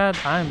guys had?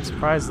 I'm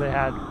surprised they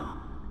had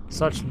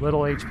such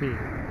little HP.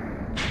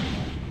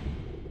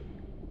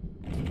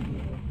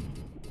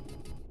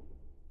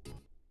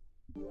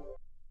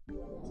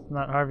 It's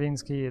not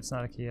Harveen's key, it's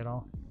not a key at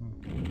all.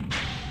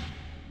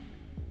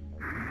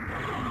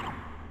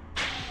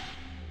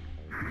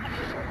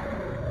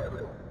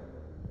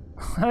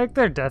 I like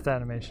their death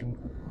animation.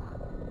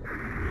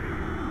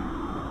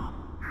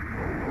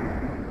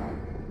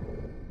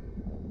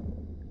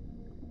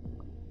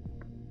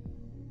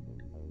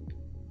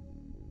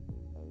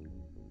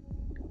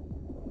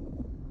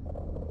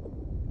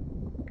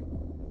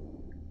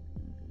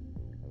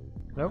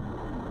 Nope.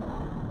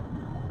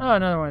 Oh,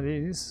 another one of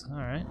these.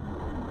 Alright.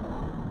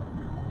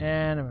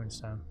 And a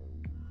moonstone.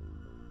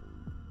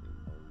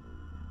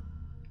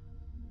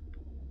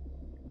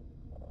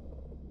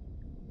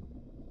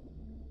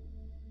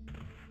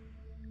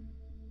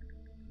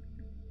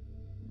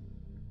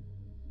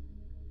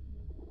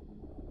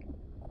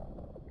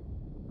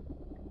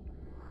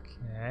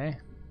 Okay.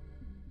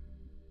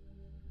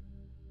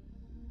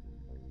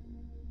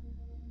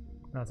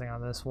 Nothing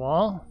on this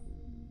wall.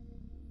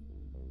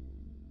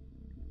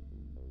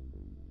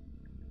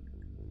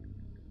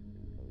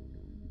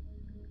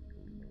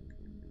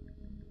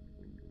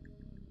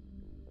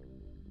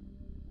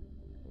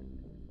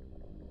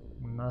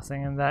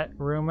 Nothing in that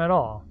room at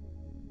all.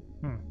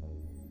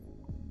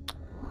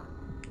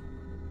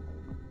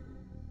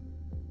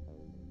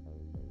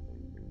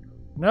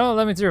 No,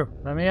 let me through.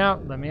 Let me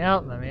out. Let me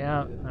out. Let me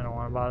out. I don't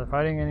want to bother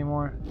fighting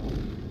anymore.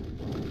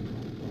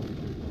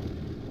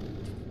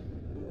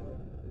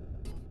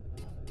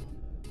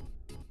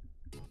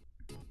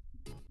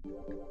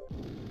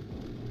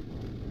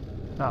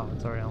 Oh,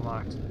 it's already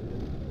unlocked.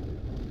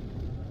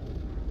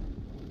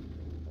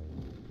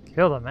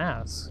 Kill the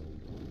mask.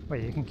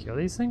 Wait, you can kill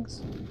these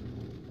things?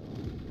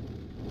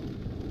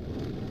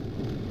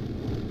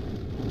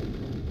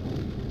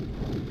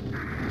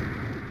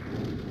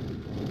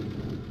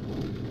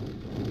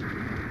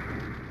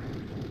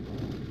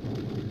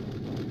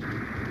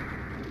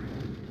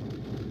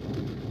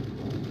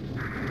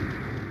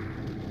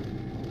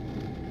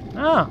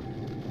 Oh,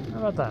 how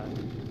about that?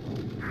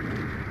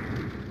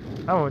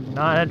 I would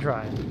not have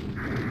tried.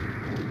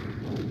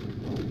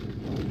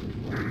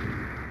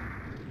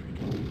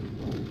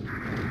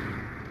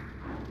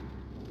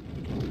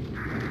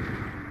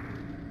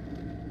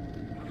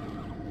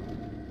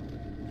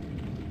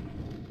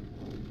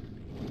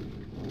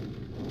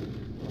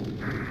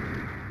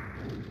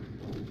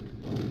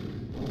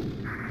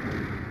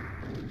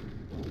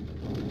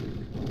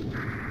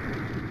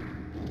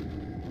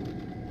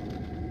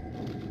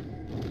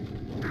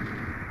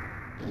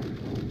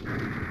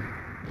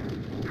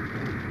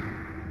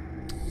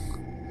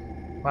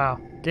 Wow,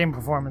 game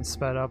performance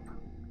sped up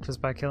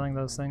just by killing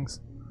those things.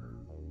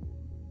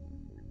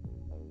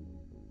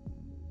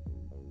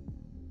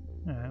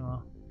 Alright,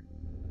 well.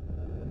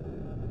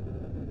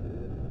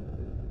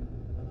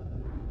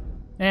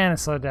 And it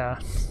slowed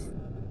down.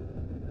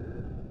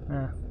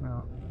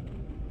 Well.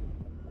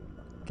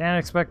 Can't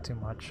expect too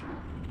much.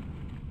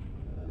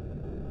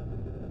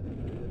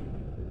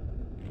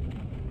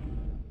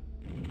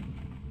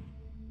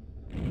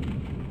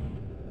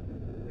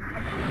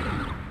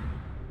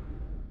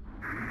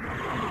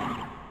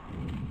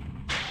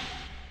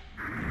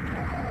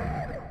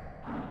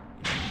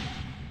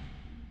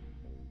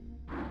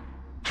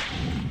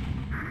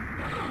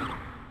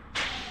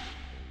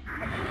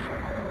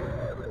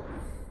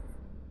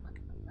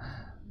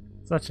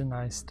 Such a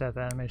nice death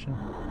animation.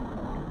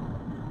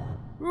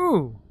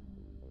 Ooh!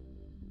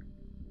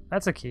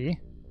 That's a key.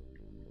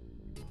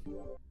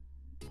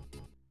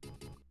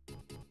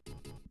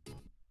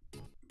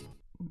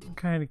 What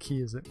kind of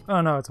key is it? Oh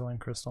no, it's a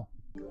wind crystal.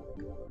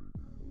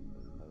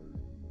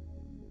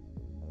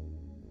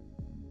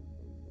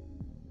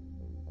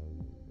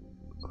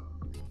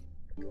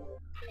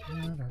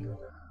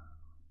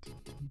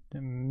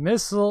 The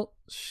missile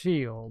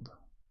shield.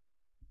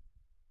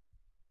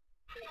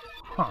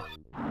 Huh.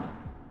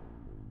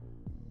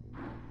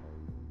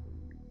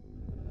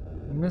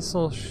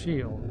 Missile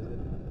shield.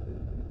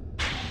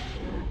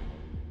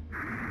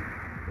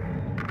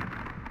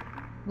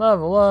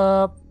 Level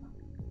up.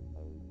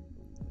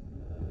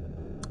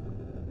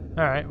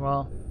 Alright,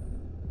 well.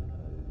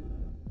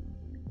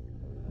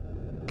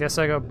 Guess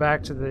I go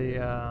back to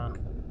the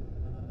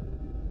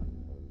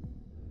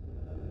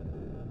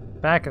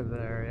back of the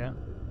area.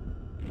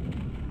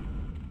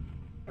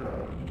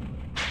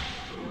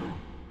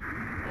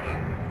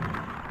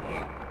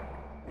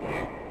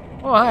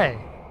 Oh,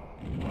 hi.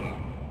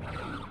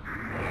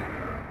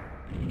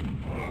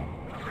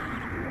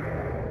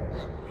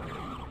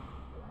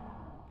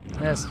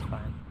 This is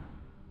fine.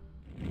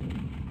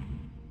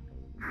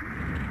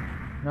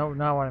 No,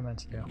 not what I meant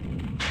to do.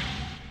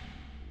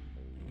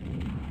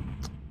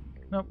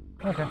 Nope,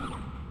 okay.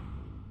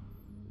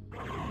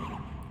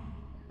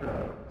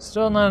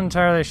 Still not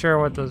entirely sure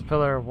what those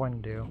Pillar of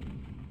Wind do.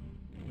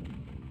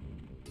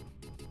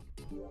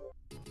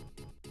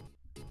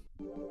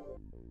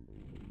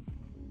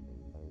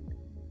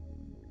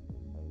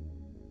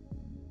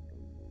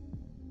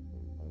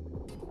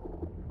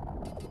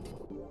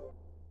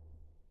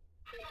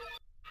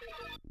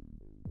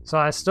 So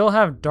I still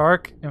have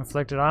dark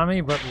inflicted on me,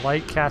 but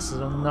light casts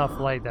enough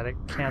light that it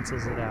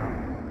cancels it out.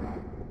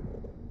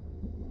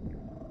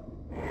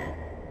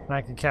 And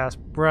I can cast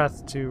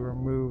breath to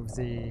remove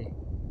the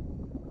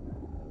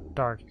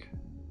dark.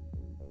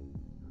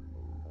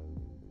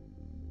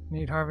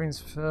 Need Harving's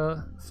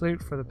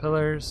flute for the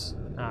pillars.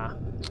 Ah.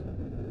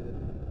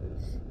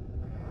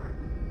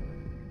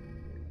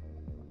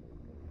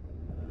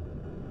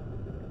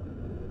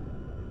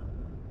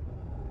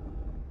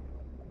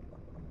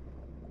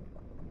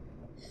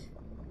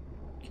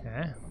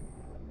 Okay.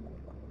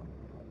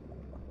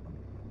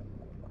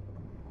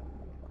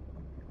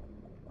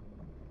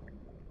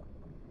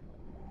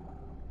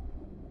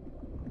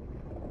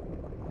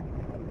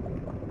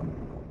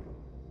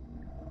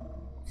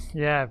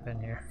 Yeah, I've been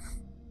here.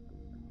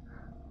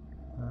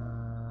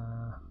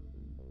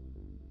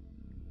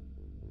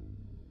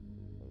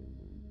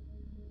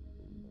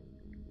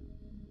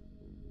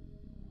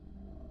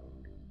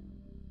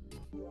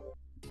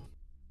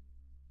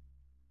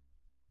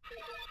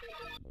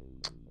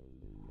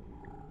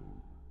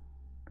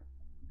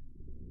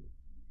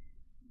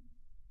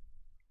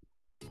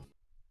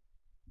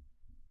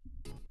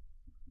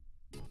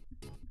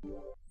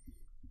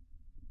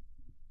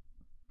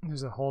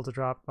 There's a hole to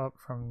drop up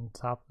from the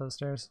top of those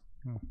stairs.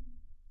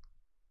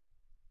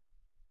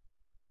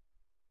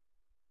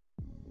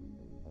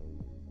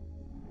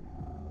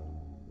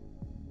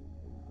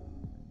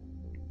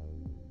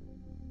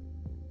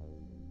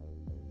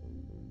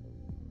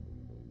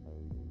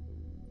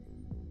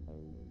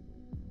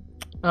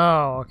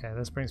 Oh, okay.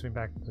 This brings me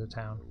back to the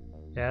town.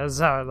 Yeah, this is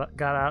how I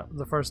got out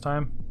the first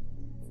time.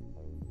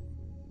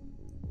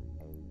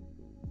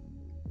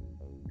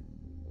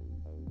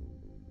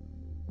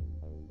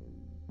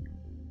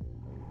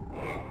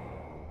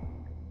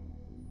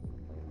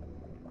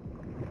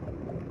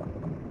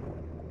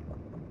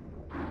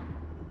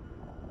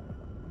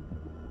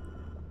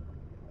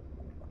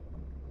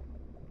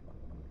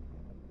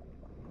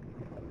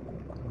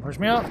 Don't push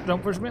me off.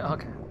 Don't push me off.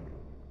 Okay.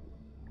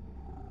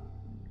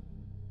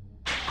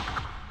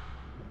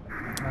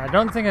 I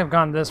don't think I've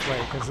gone this way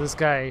because this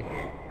guy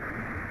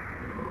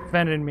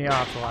fended me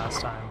off the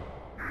last time.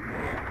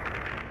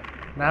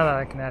 Now that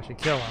I can actually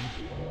kill him.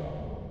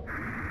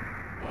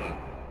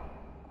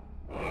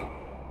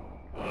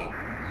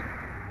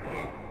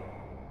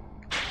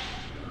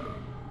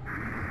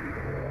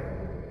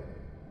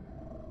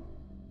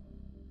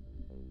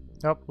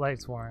 Oh,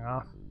 light's wearing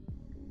off.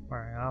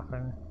 Wearing off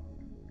and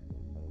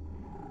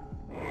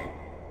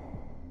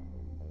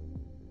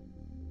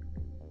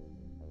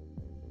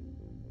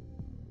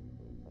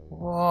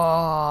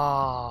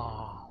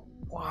whoa.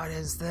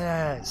 is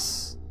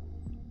this?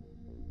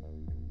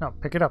 No,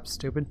 pick it up,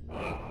 stupid.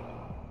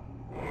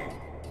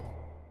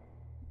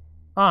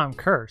 Oh, I'm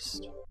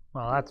cursed.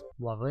 Well, that's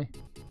lovely.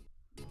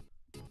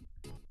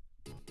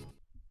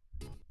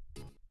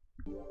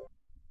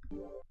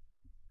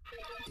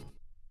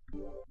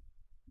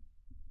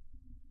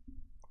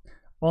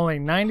 Only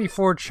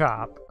 94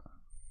 chop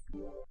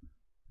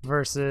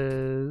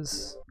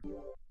versus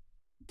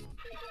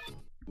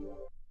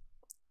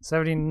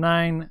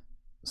 79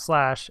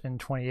 slash and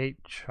 28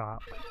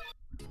 chop.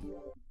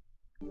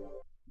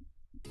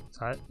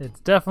 So it's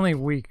definitely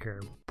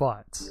weaker,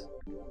 but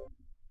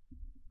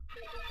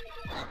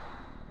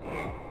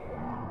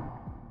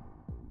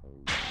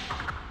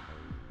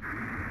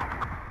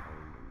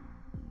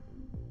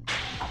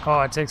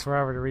oh, it takes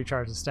forever to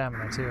recharge the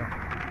stamina too.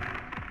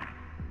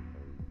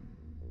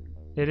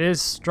 It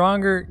is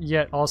stronger,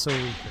 yet also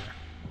weaker.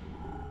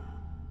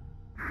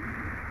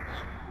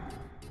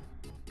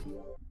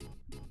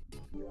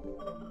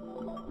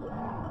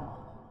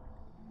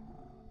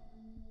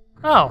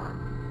 Oh!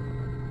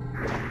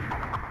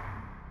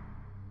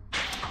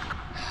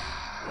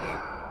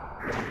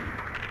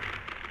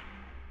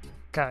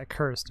 Got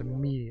cursed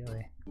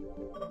immediately.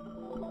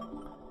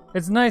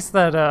 It's nice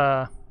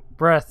that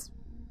breath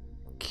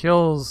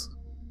kills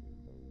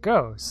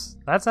ghosts.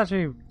 That's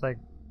actually like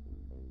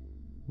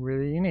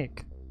really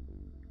unique.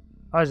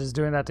 I was just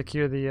doing that to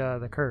cure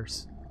the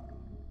curse.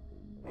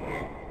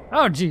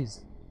 Oh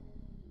jeez.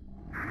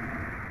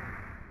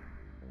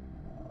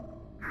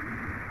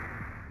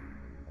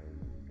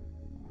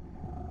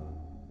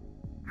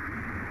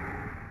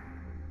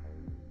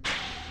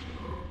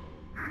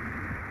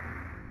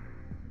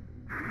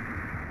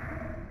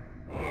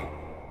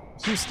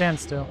 You stand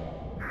still.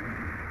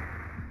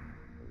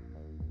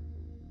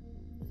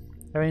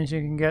 That means you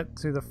can get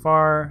to the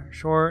far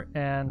shore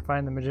and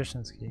find the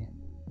magician's key.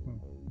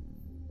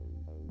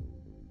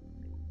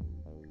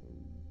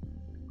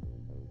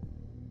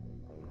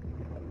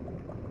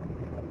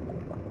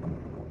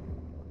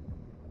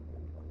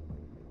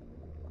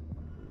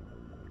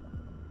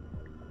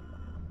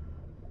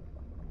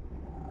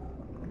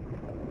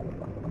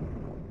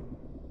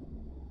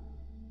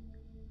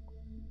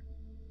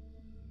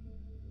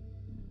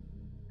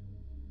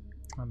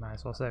 I might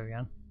as well save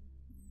again.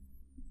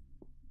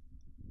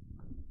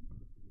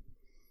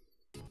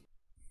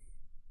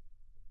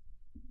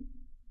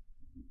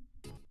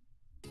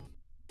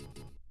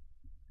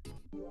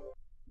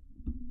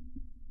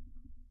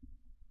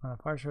 I'm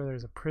quite sure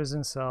there's a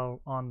prison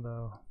cell on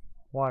the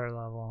water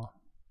level.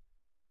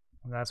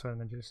 And that's where the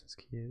magician's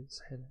key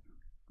is hidden.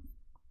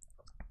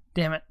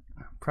 Damn it.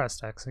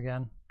 Pressed X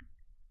again.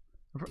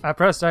 I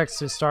pressed X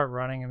to start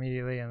running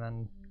immediately and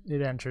then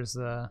it enters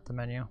the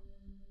menu.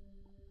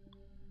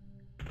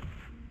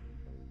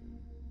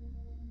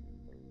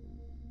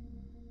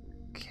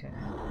 Okay.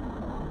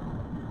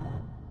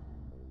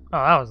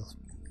 Oh, that was...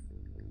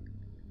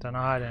 Don't know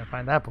how I didn't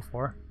find that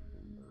before.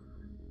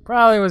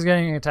 Probably was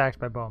getting attacked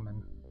by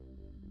bowmen.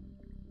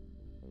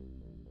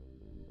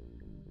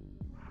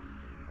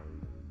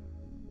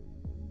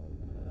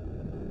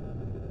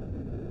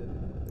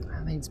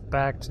 That leads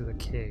back to the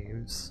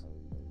caves.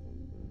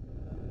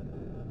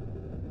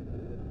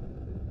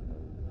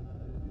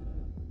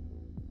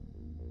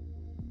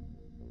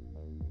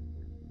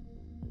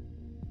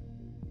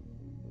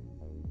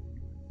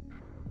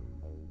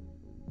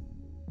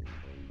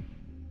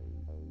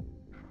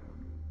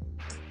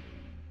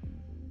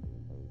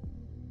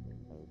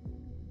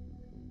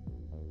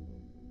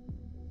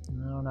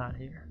 No, not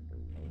here.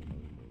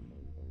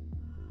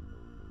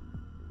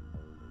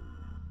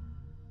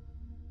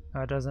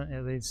 Oh, it doesn't.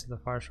 It leads to the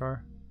far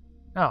shore.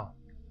 Oh.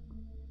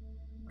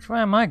 Which way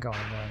am I going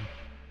then?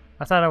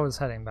 I thought I was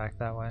heading back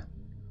that way.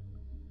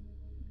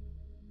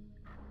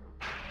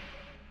 I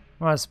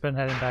must have been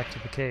heading back to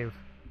the cave.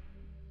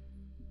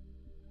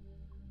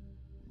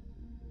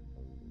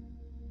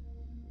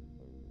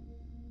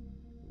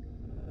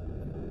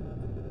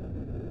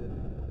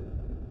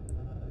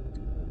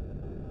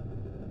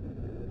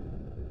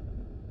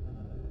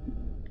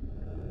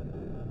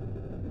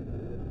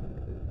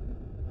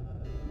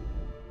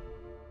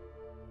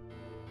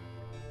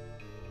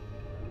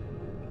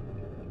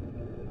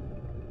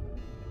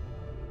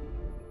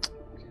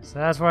 So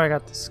that's where I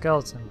got the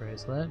skeleton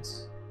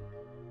bracelets.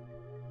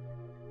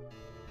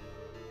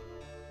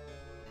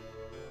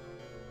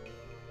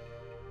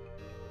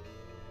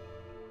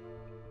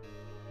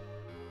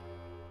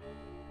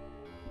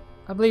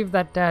 I believe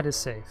that dad is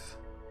safe.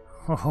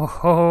 Ho ho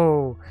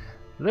ho!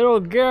 Little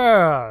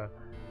girl!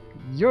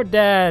 Your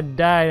dad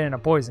died in a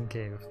poison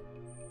cave.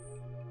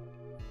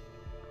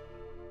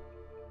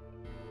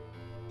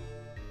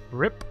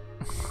 Rip.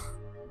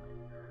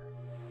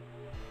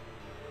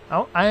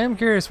 Oh, I am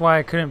curious why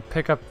I couldn't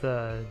pick up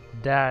the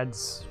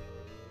dad's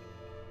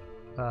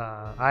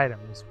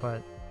items,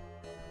 but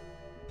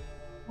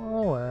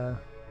oh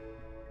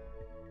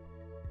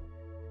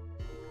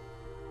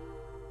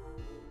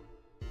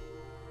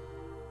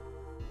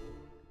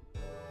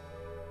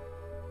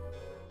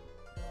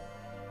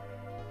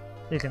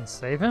You can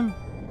save him?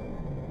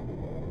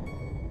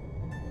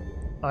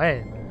 Oh,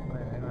 hey,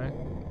 wait.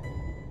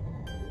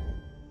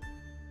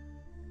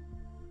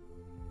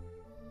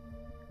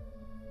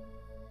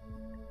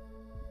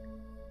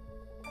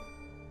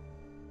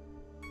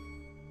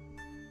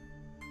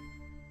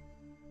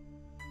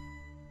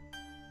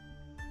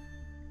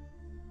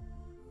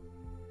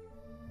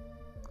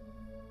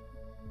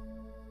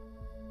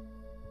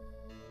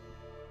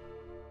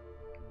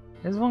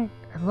 Is one?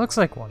 It looks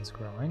like one's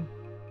growing.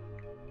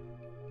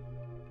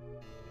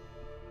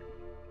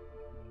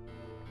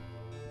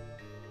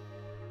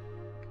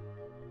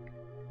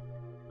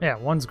 Yeah,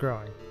 one's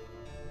growing.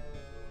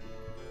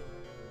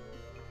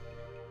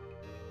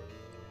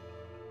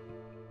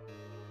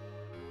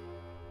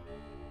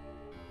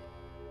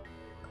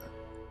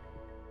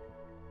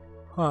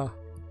 Huh.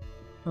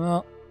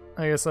 Well,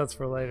 I guess that's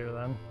for later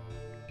then.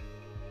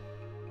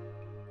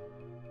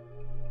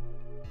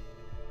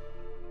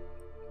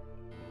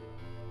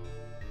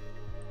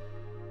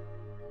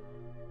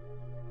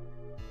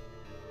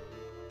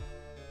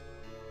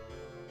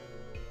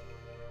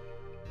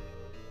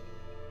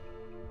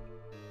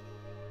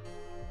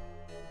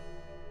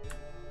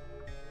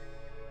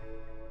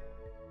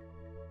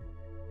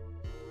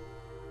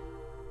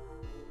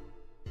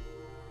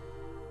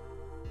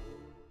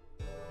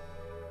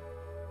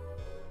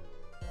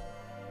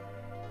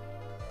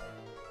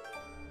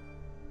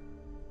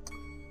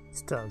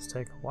 This does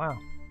take a while.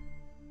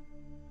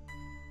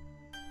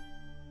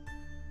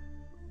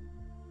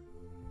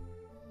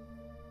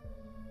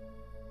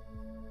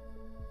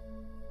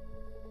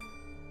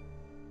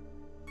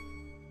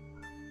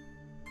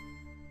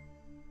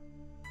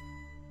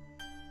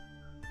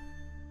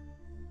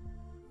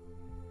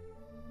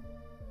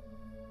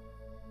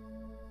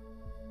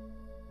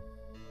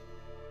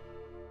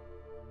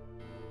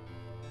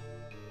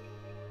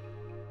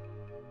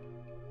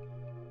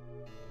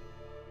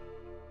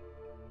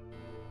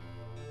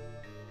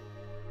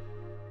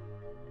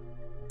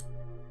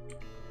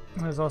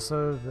 There's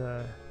also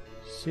the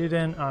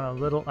shoot-in on a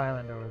little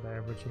island over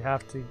there, but you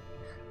have to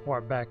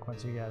warp back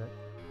once you get it.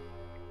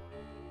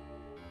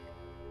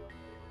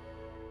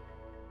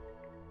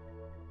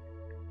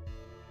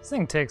 This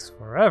thing takes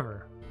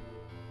forever.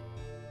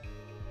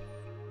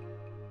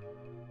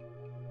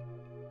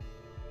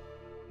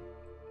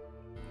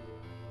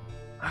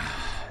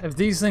 If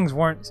these things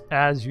weren't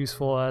as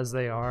useful as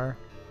they are,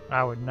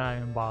 I would not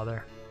even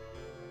bother.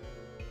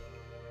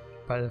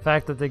 But the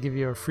fact that they give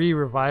you a free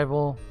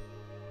revival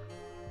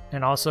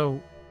and also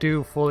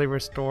do fully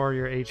restore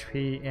your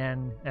HP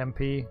and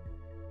MP,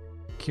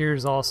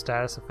 cures all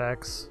status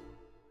effects,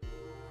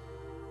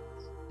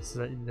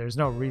 so that there's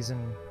no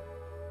reason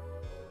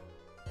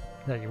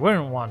that you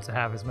wouldn't want to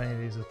have as many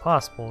of these as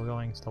possible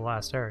going to the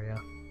last area.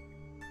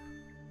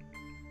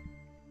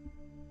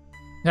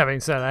 That being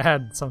said, I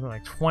had something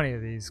like 20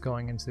 of these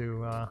going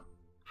into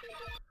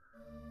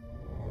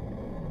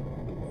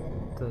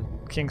the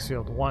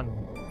Kingsfield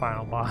 1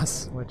 final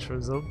boss, which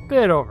was a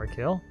bit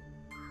overkill.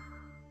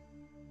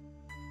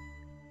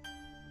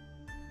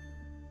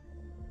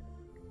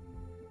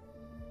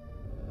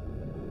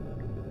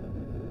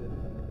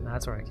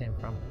 That's where I came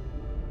from.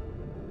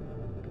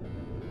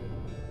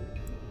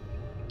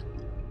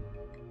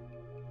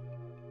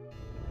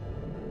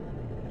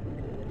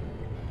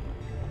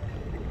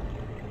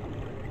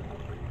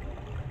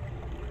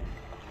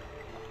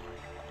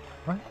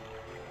 What?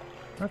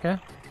 Okay.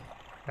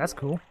 That's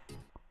cool.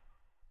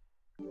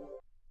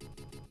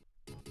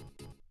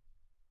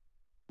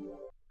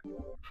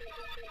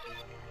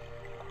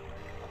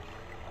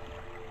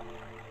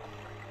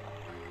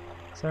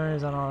 Sony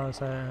is on all the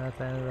side, and at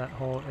the end of that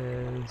hole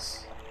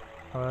is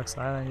OX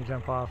Island. You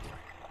jump off,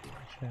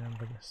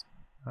 but just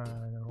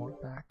and then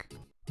walk back.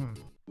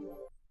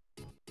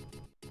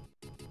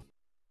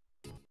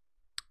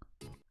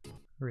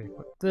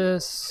 Re-equip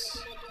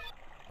this.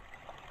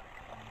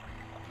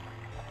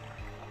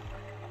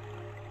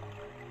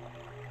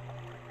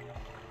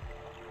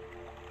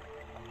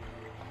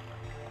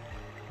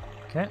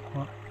 Okay.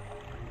 Well.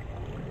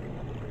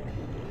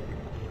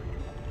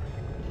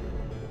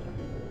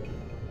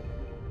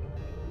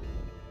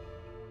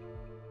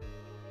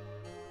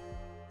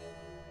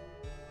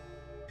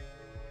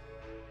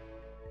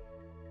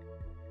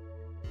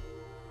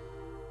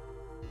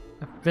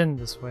 I've been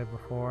this way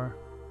before.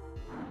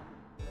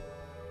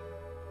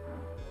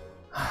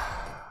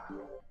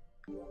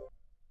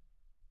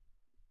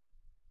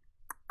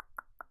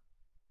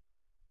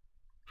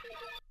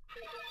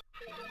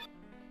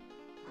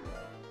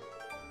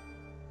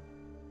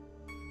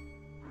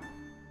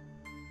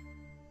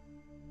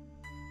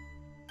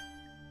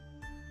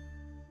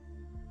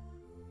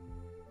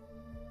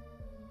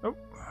 Oh.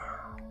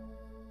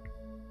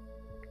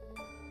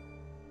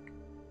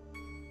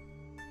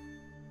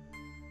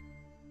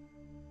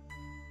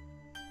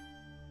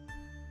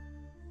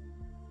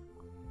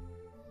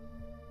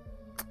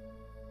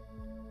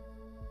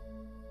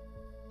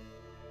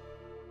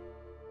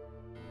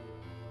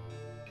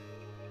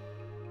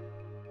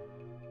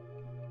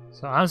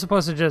 So I'm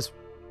supposed to just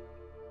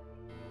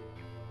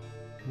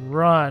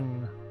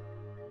run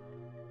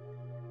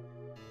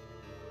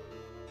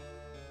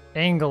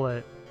angle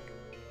it.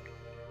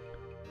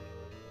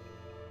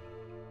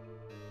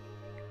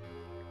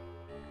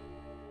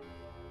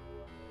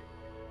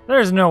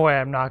 There's no way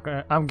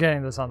I'm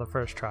getting this on the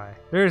first try.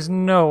 There's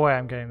no way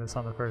I'm getting this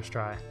on the first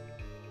try.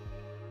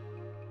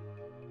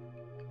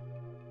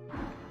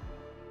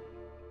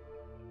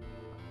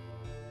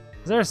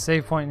 Is there a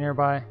save point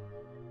nearby?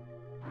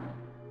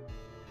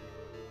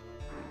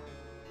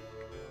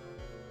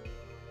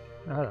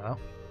 Hello.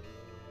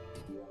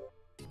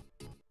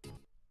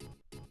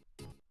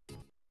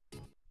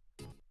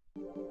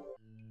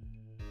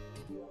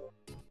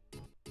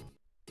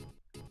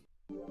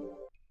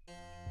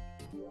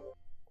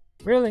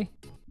 Really?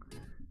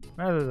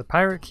 Either the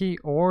pirate key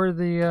or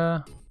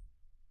the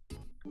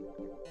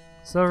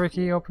silver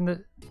key opened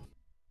it?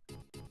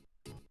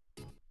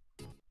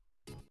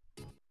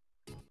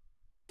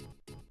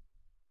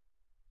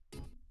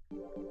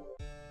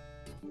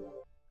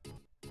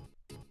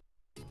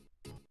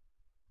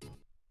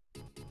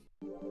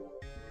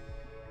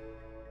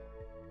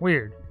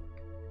 Weird.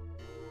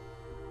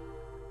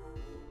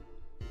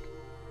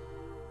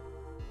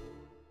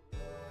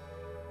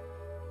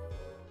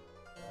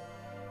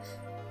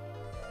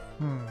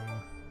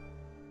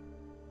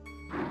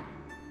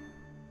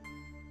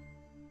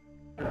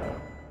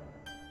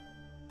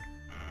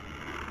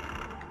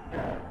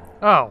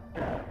 Oh,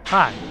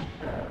 hi.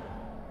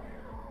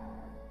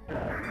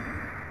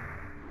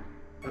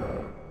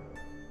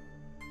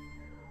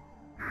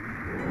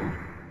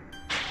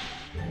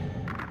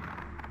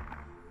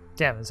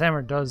 Damn, this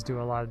hammer does do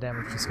a lot of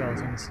damage to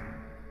skeletons.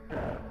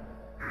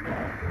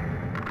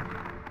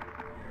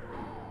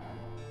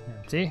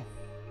 Empty.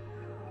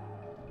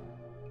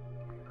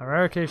 On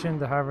rare occasion,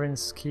 the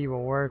Harvard's key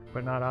will work,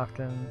 but not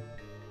often.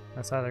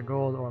 That's either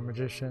gold or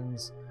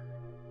magicians.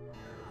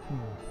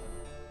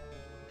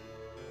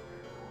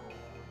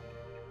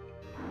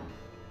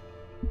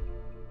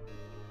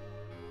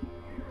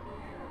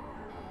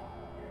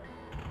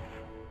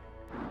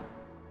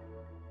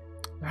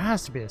 There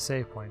has to be a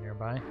save point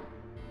nearby.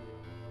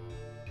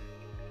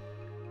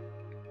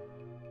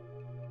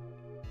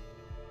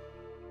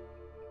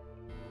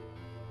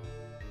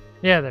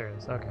 Yeah, there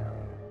is. Okay.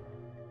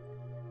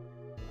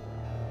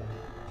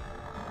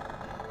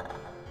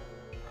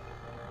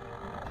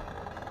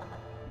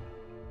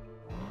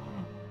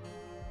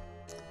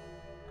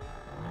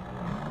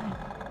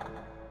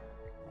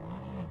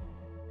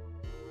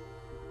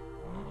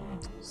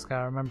 Just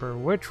gotta remember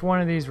which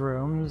one of these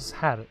rooms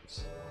had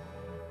it.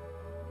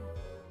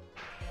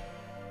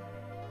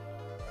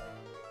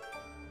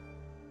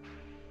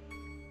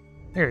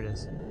 Here it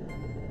is.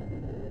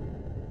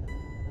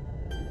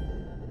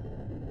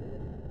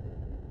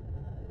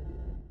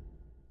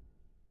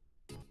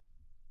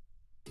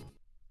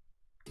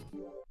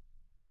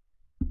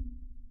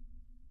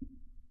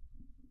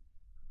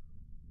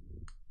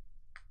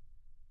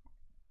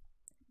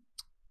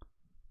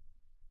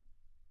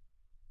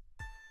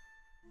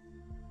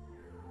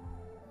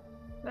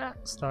 Ah,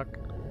 stuck.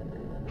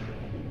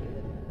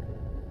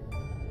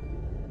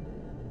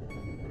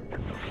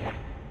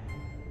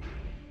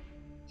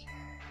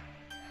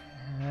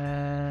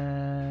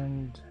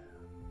 And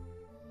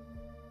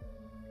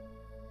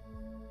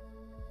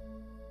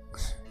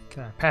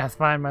can I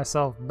pathfind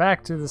myself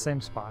back to the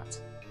same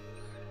spot?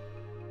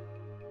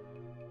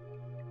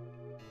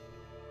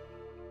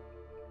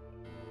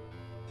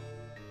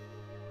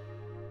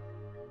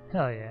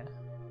 Hell yeah.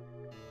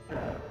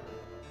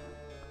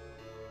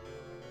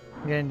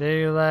 Getting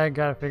data lag,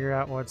 gotta figure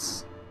out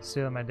what's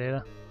stealing my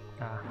data.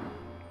 Ah.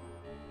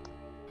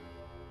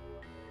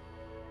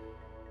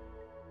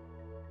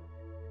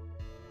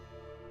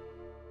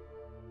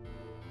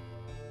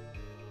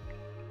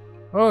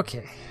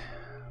 Okay.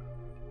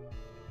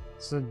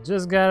 So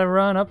just gotta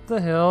run up the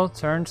hill,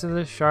 turn to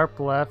the sharp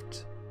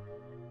left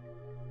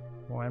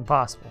when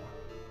possible.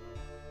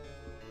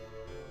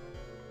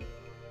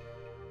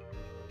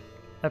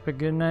 Epic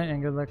good night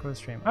and good luck with the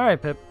stream.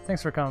 Alright, Pip,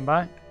 thanks for coming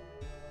by.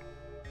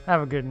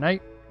 Have a good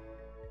night.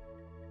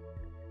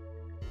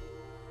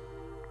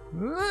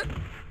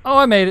 Oh,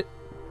 I made it.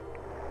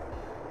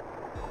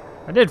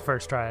 I did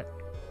first try it.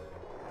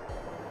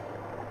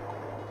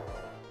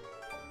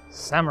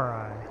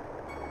 Samurai.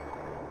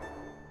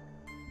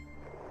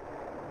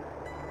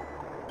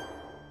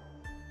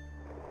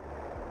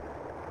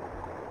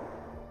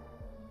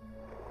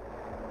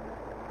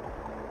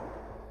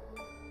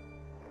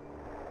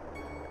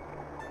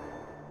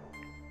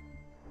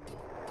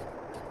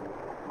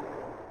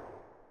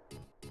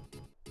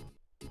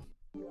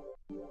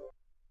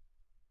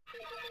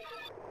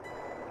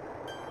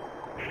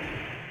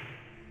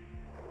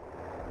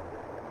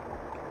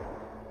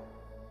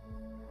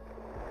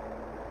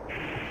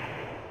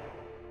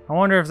 I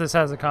wonder if this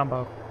has a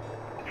combo.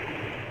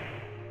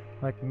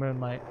 Like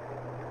Moonlight.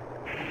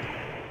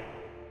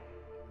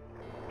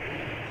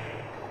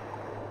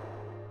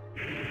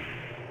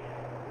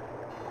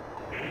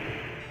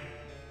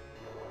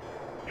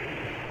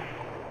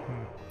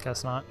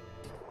 Guess not.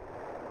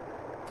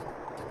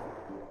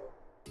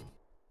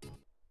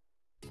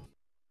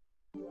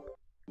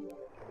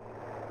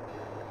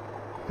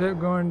 Pip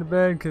going to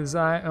bed because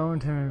I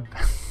owned him.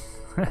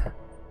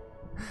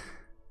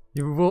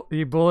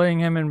 You bullying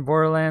him in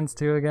Borderlands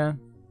 2 again?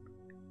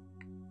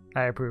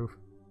 I approve.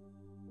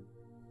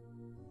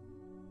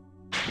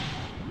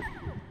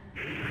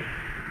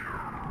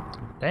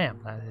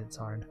 Damn, that hits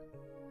hard.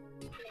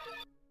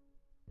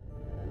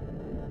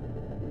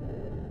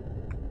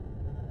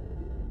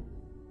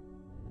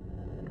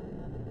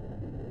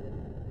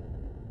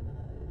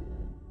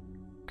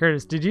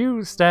 Curtis, did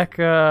you stack,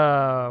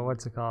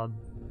 what's it called?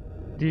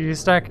 Did you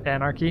stack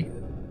Anarchy?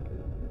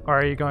 Or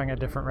are you going a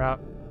different route?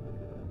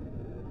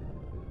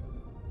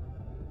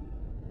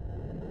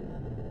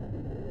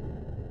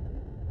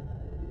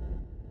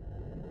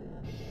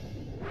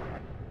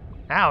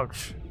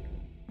 Ouch!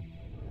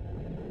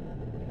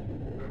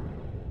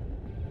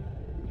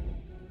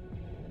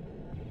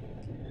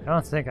 I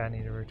don't think I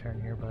need to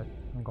return here, but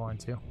I'm going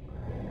to.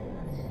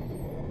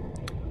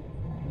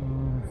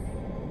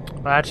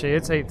 Well, actually,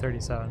 it's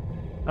 8:37.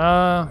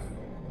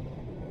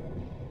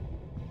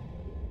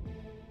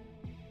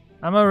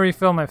 I'm gonna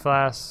refill my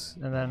flasks,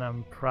 and then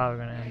I'm probably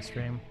gonna end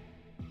stream.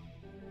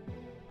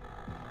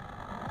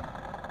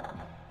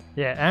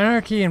 Yeah,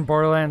 Anarchy in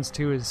Borderlands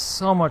 2 is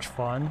so much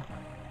fun.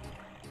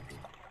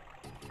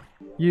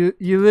 You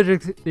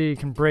literally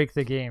can break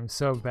the game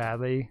so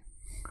badly.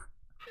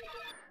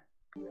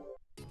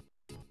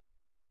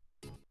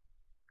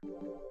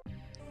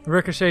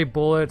 Ricochet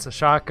bullets, a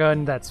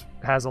shotgun that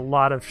has a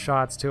lot of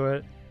shots to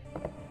it,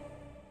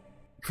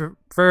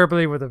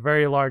 preferably with a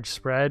very large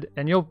spread,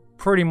 and you'll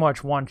pretty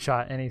much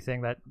one-shot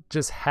anything that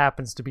just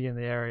happens to be in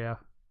the area.